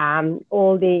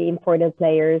all the important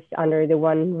players under the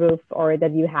one roof, or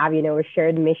that you have a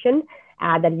shared mission,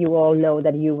 that you all know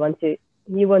that you want to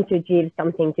achieve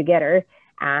something together,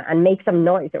 and make some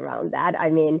noise around that. I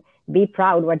mean, be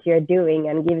proud what you're doing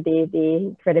and give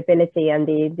the credibility and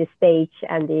the stage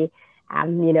and the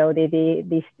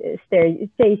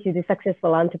stage to the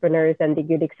successful entrepreneurs and the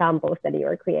good examples that you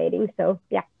are creating. So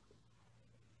yeah.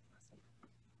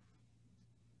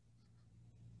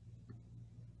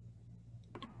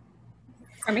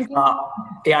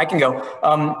 Yeah, I can go.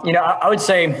 I would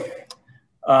say,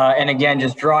 and again,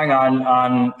 just drawing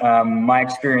on my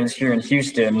experience here in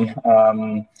Houston,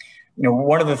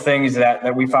 one of the things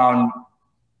that we found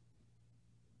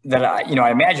that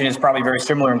I imagine is probably very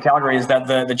similar in Calgary is that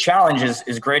the challenge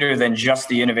is greater than just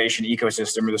the innovation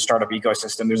ecosystem or the startup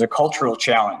ecosystem. There's a cultural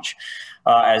challenge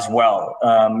as well,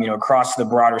 across the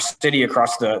broader city,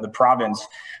 across the province.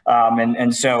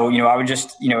 And so, I would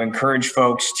just, encourage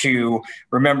folks to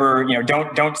remember,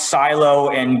 don't silo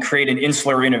and create an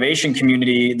insular innovation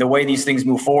community. The way these things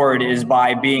move forward is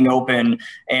by being open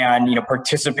and,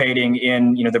 participating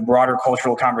in, the broader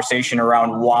cultural conversation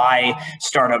around why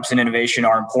startups and innovation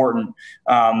are important.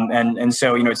 And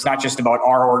so, it's not just about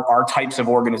our types of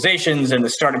organizations and the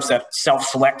startups that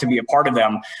self-select to be a part of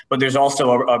them, but there's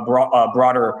also a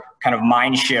broader kind of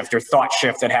mind shift or thought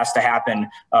shift that has to happen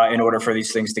in order for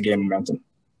these things to gain momentum.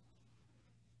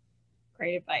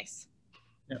 Great advice.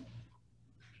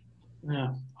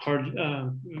 Yeah, hard.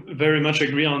 Very much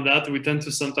agree on that. We tend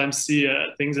to sometimes see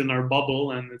things in our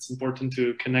bubble, and it's important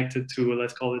to connect it to,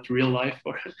 let's call it, real life.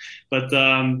 But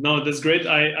no, that's great.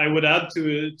 I would add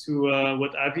to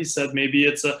what Avvey said. Maybe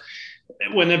it's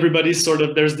when everybody's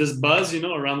there's this buzz,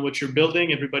 around what you're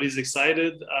building, everybody's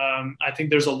excited. I think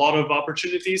there's a lot of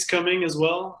opportunities coming as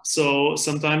well. So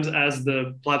sometimes as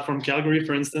the platform Calgary,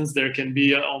 for instance, there can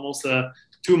be almost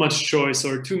too much choice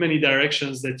or too many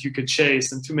directions that you could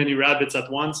chase and too many rabbits at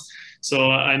once. So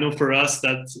I know for us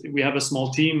that we have a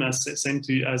small team same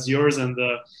as yours. And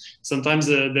sometimes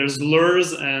there's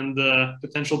lures and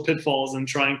potential pitfalls in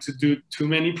trying to do too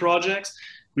many projects.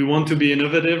 We want to be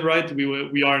innovative, right?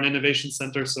 We are an innovation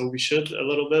center, so we should a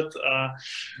little bit.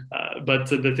 But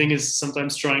the thing is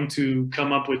sometimes trying to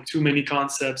come up with too many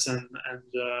concepts and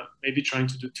maybe trying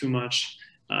to do too much.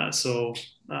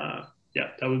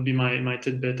 Yeah, that would be my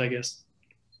tidbit, I guess.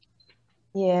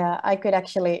 Yeah, I could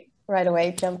actually right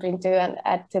away jump into and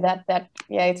add to that,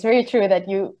 yeah, it's very true that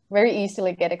you very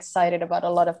easily get excited about a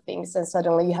lot of things and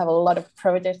suddenly you have a lot of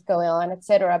projects going on,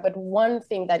 etc. But one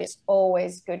thing that is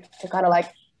always good to kind of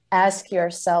ask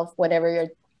yourself whenever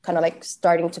you're kind of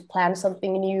starting to plan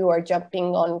something new or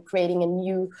jumping on creating a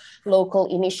new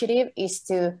local initiative is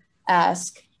to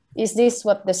ask, is this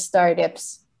what the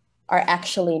startups are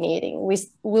actually needing?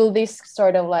 Will this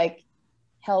sort of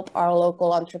help our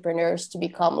local entrepreneurs to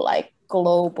become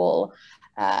global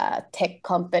tech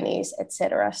companies,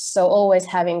 etc.? So always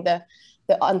having the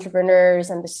entrepreneurs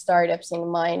and the startups in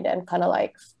mind and kind of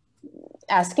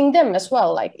asking them as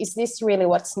well, is this really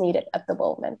what's needed at the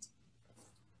moment?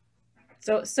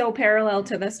 So parallel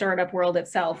to the startup world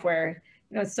itself, where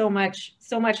so much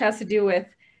has to do with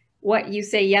what you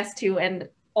say yes to and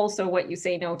also what you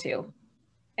say no to,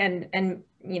 and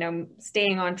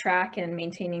staying on track and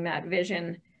maintaining that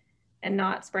vision and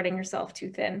not spreading yourself too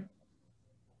thin.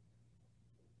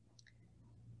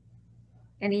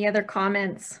 Any other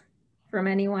comments from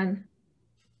anyone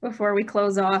before we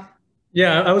close off?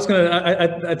 Yeah,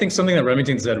 I think something that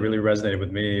Remington said really resonated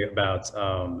with me about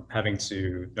having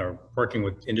to, working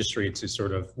with industry to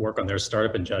sort of work on their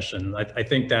startup ingestion. I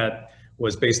think that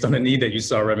was based on a need that you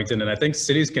saw, Remington, and I think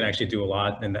cities can actually do a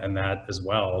lot in that as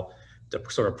well, to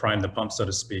sort of prime the pump, so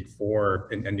to speak, for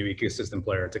a new ecosystem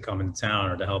player to come into town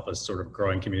or to help us sort of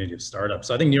growing community of startups.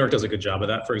 So I think New York does a good job of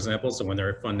that, for example. So when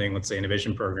they're funding, let's say,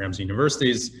 innovation programs,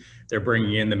 universities, they're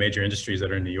bringing in the major industries that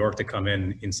are in New York to come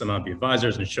in some of the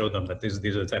advisors and show them that these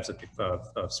are the types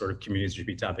of sort of communities you should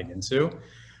be tapping into.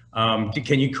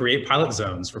 Can you create pilot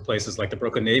zones for places like the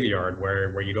Brooklyn Navy Yard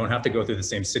where you don't have to go through the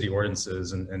same city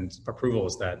ordinances and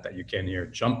approvals that you can here?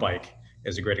 Jump Bike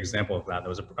is a great example of that.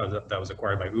 That was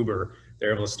acquired by Uber.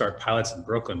 They're able to start pilots in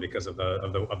Brooklyn because of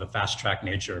the fast track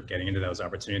nature of getting into those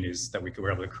opportunities that we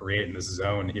were able to create in this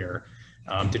zone here.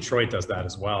 Detroit does that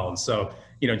as well. And so,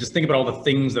 just think about all the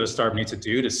things that a startup needs to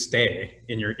do to stay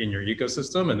in your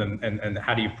ecosystem, and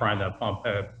how do you prime that pump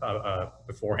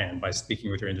beforehand by speaking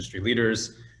with your industry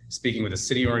leaders, speaking with the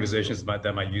city organizations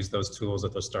that might use those tools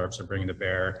that those startups are bringing to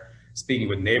bear. speaking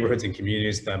with neighborhoods and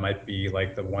communities that might be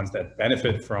like the ones that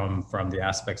benefit from the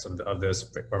aspects of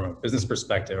this from a business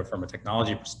perspective or from a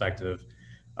technology perspective.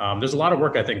 There's a lot of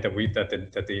work I think that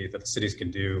the cities can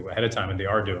do ahead of time, and they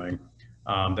are doing,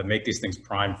 that make these things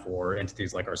prime for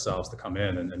entities like ourselves to come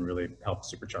in and really help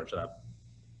supercharge that.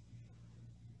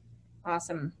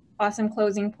 Awesome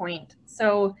closing point.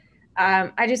 So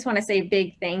I just want to say a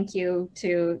big thank you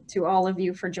to all of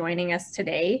you for joining us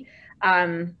today.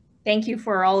 Thank you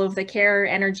for all of the care,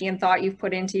 energy, and thought you've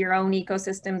put into your own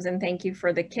ecosystems, and thank you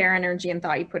for the care, energy, and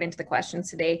thought you put into the questions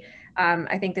today.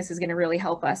 I think this is going to really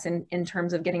help us in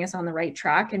terms of getting us on the right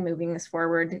track and moving this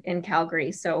forward in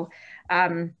Calgary. So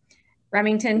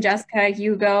Remington, Jessica,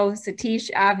 Hugo, Satish,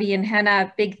 Avvey, and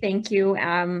Henna, big thank you.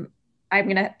 I'm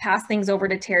going to pass things over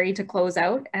to Terry to close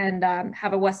out, and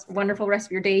have a wonderful rest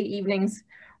of your day, evenings,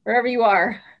 wherever you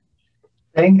are.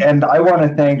 And I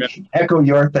want to echo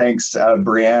your thanks,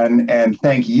 Brianne, and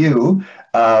thank you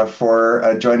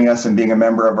for joining us and being a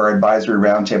member of our advisory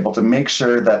roundtable to make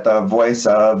sure that the voice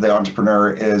of the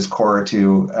entrepreneur is core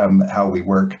to how we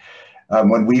work.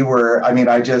 When we were,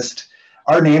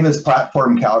 our name is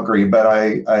Platform Calgary, but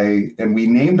and we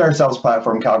named ourselves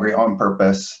Platform Calgary on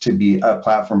purpose to be a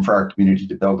platform for our community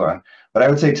to build on. But I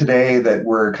would say today that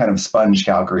we're kind of Sponge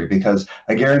Calgary, because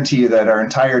I guarantee you that our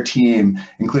entire team,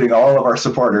 including all of our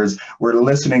supporters, were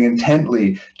listening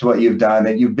intently to what you've done,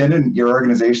 and your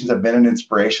organizations have been an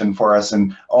inspiration for us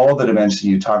in all the dimensions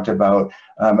you talked about.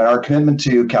 And our commitment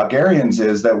to Calgarians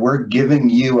is that we're giving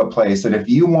you a place that if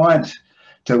you want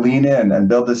to lean in and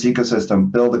build this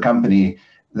ecosystem, build a company,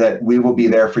 that we will be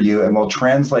there for you, and we'll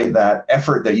translate that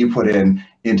effort that you put in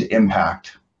into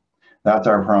impact. That's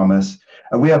our promise.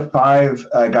 We have 5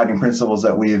 guiding principles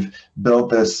that we've built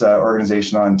this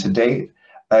organization on to date.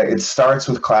 It starts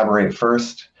with collaborate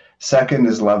first. 2nd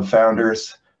is love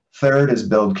founders. 3rd is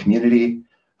build community.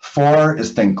 4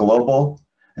 is think global.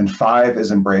 And 5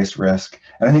 is embrace risk.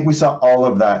 And I think we saw all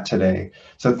of that today.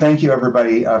 So thank you,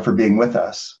 everybody, for being with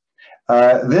us.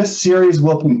 This series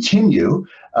will continue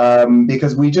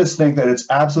because we just think that it's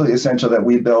absolutely essential that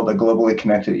we build a globally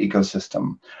connected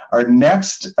ecosystem. Our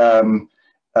next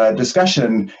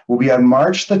discussion will be on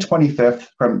March the 25th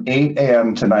from 8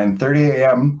 a.m. to 9:30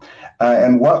 a.m.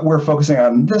 And what we're focusing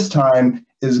on this time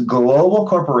is global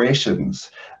corporations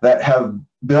that have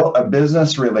built a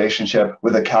business relationship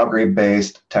with a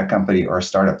Calgary-based tech company or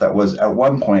startup that was at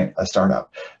one point a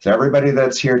startup. So everybody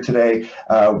that's here today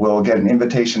will get an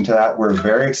invitation to that. We're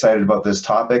very excited about this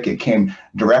topic. It came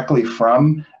directly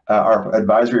from our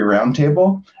advisory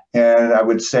roundtable. And I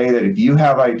would say that if you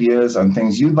have ideas on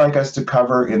things you'd like us to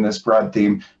cover in this broad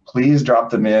theme, please drop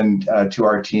them in to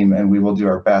our team, and we will do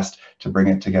our best to bring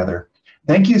it together.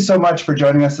 Thank you so much for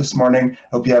joining us this morning.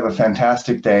 Hope you have a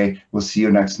fantastic day. We'll see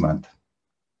you next month.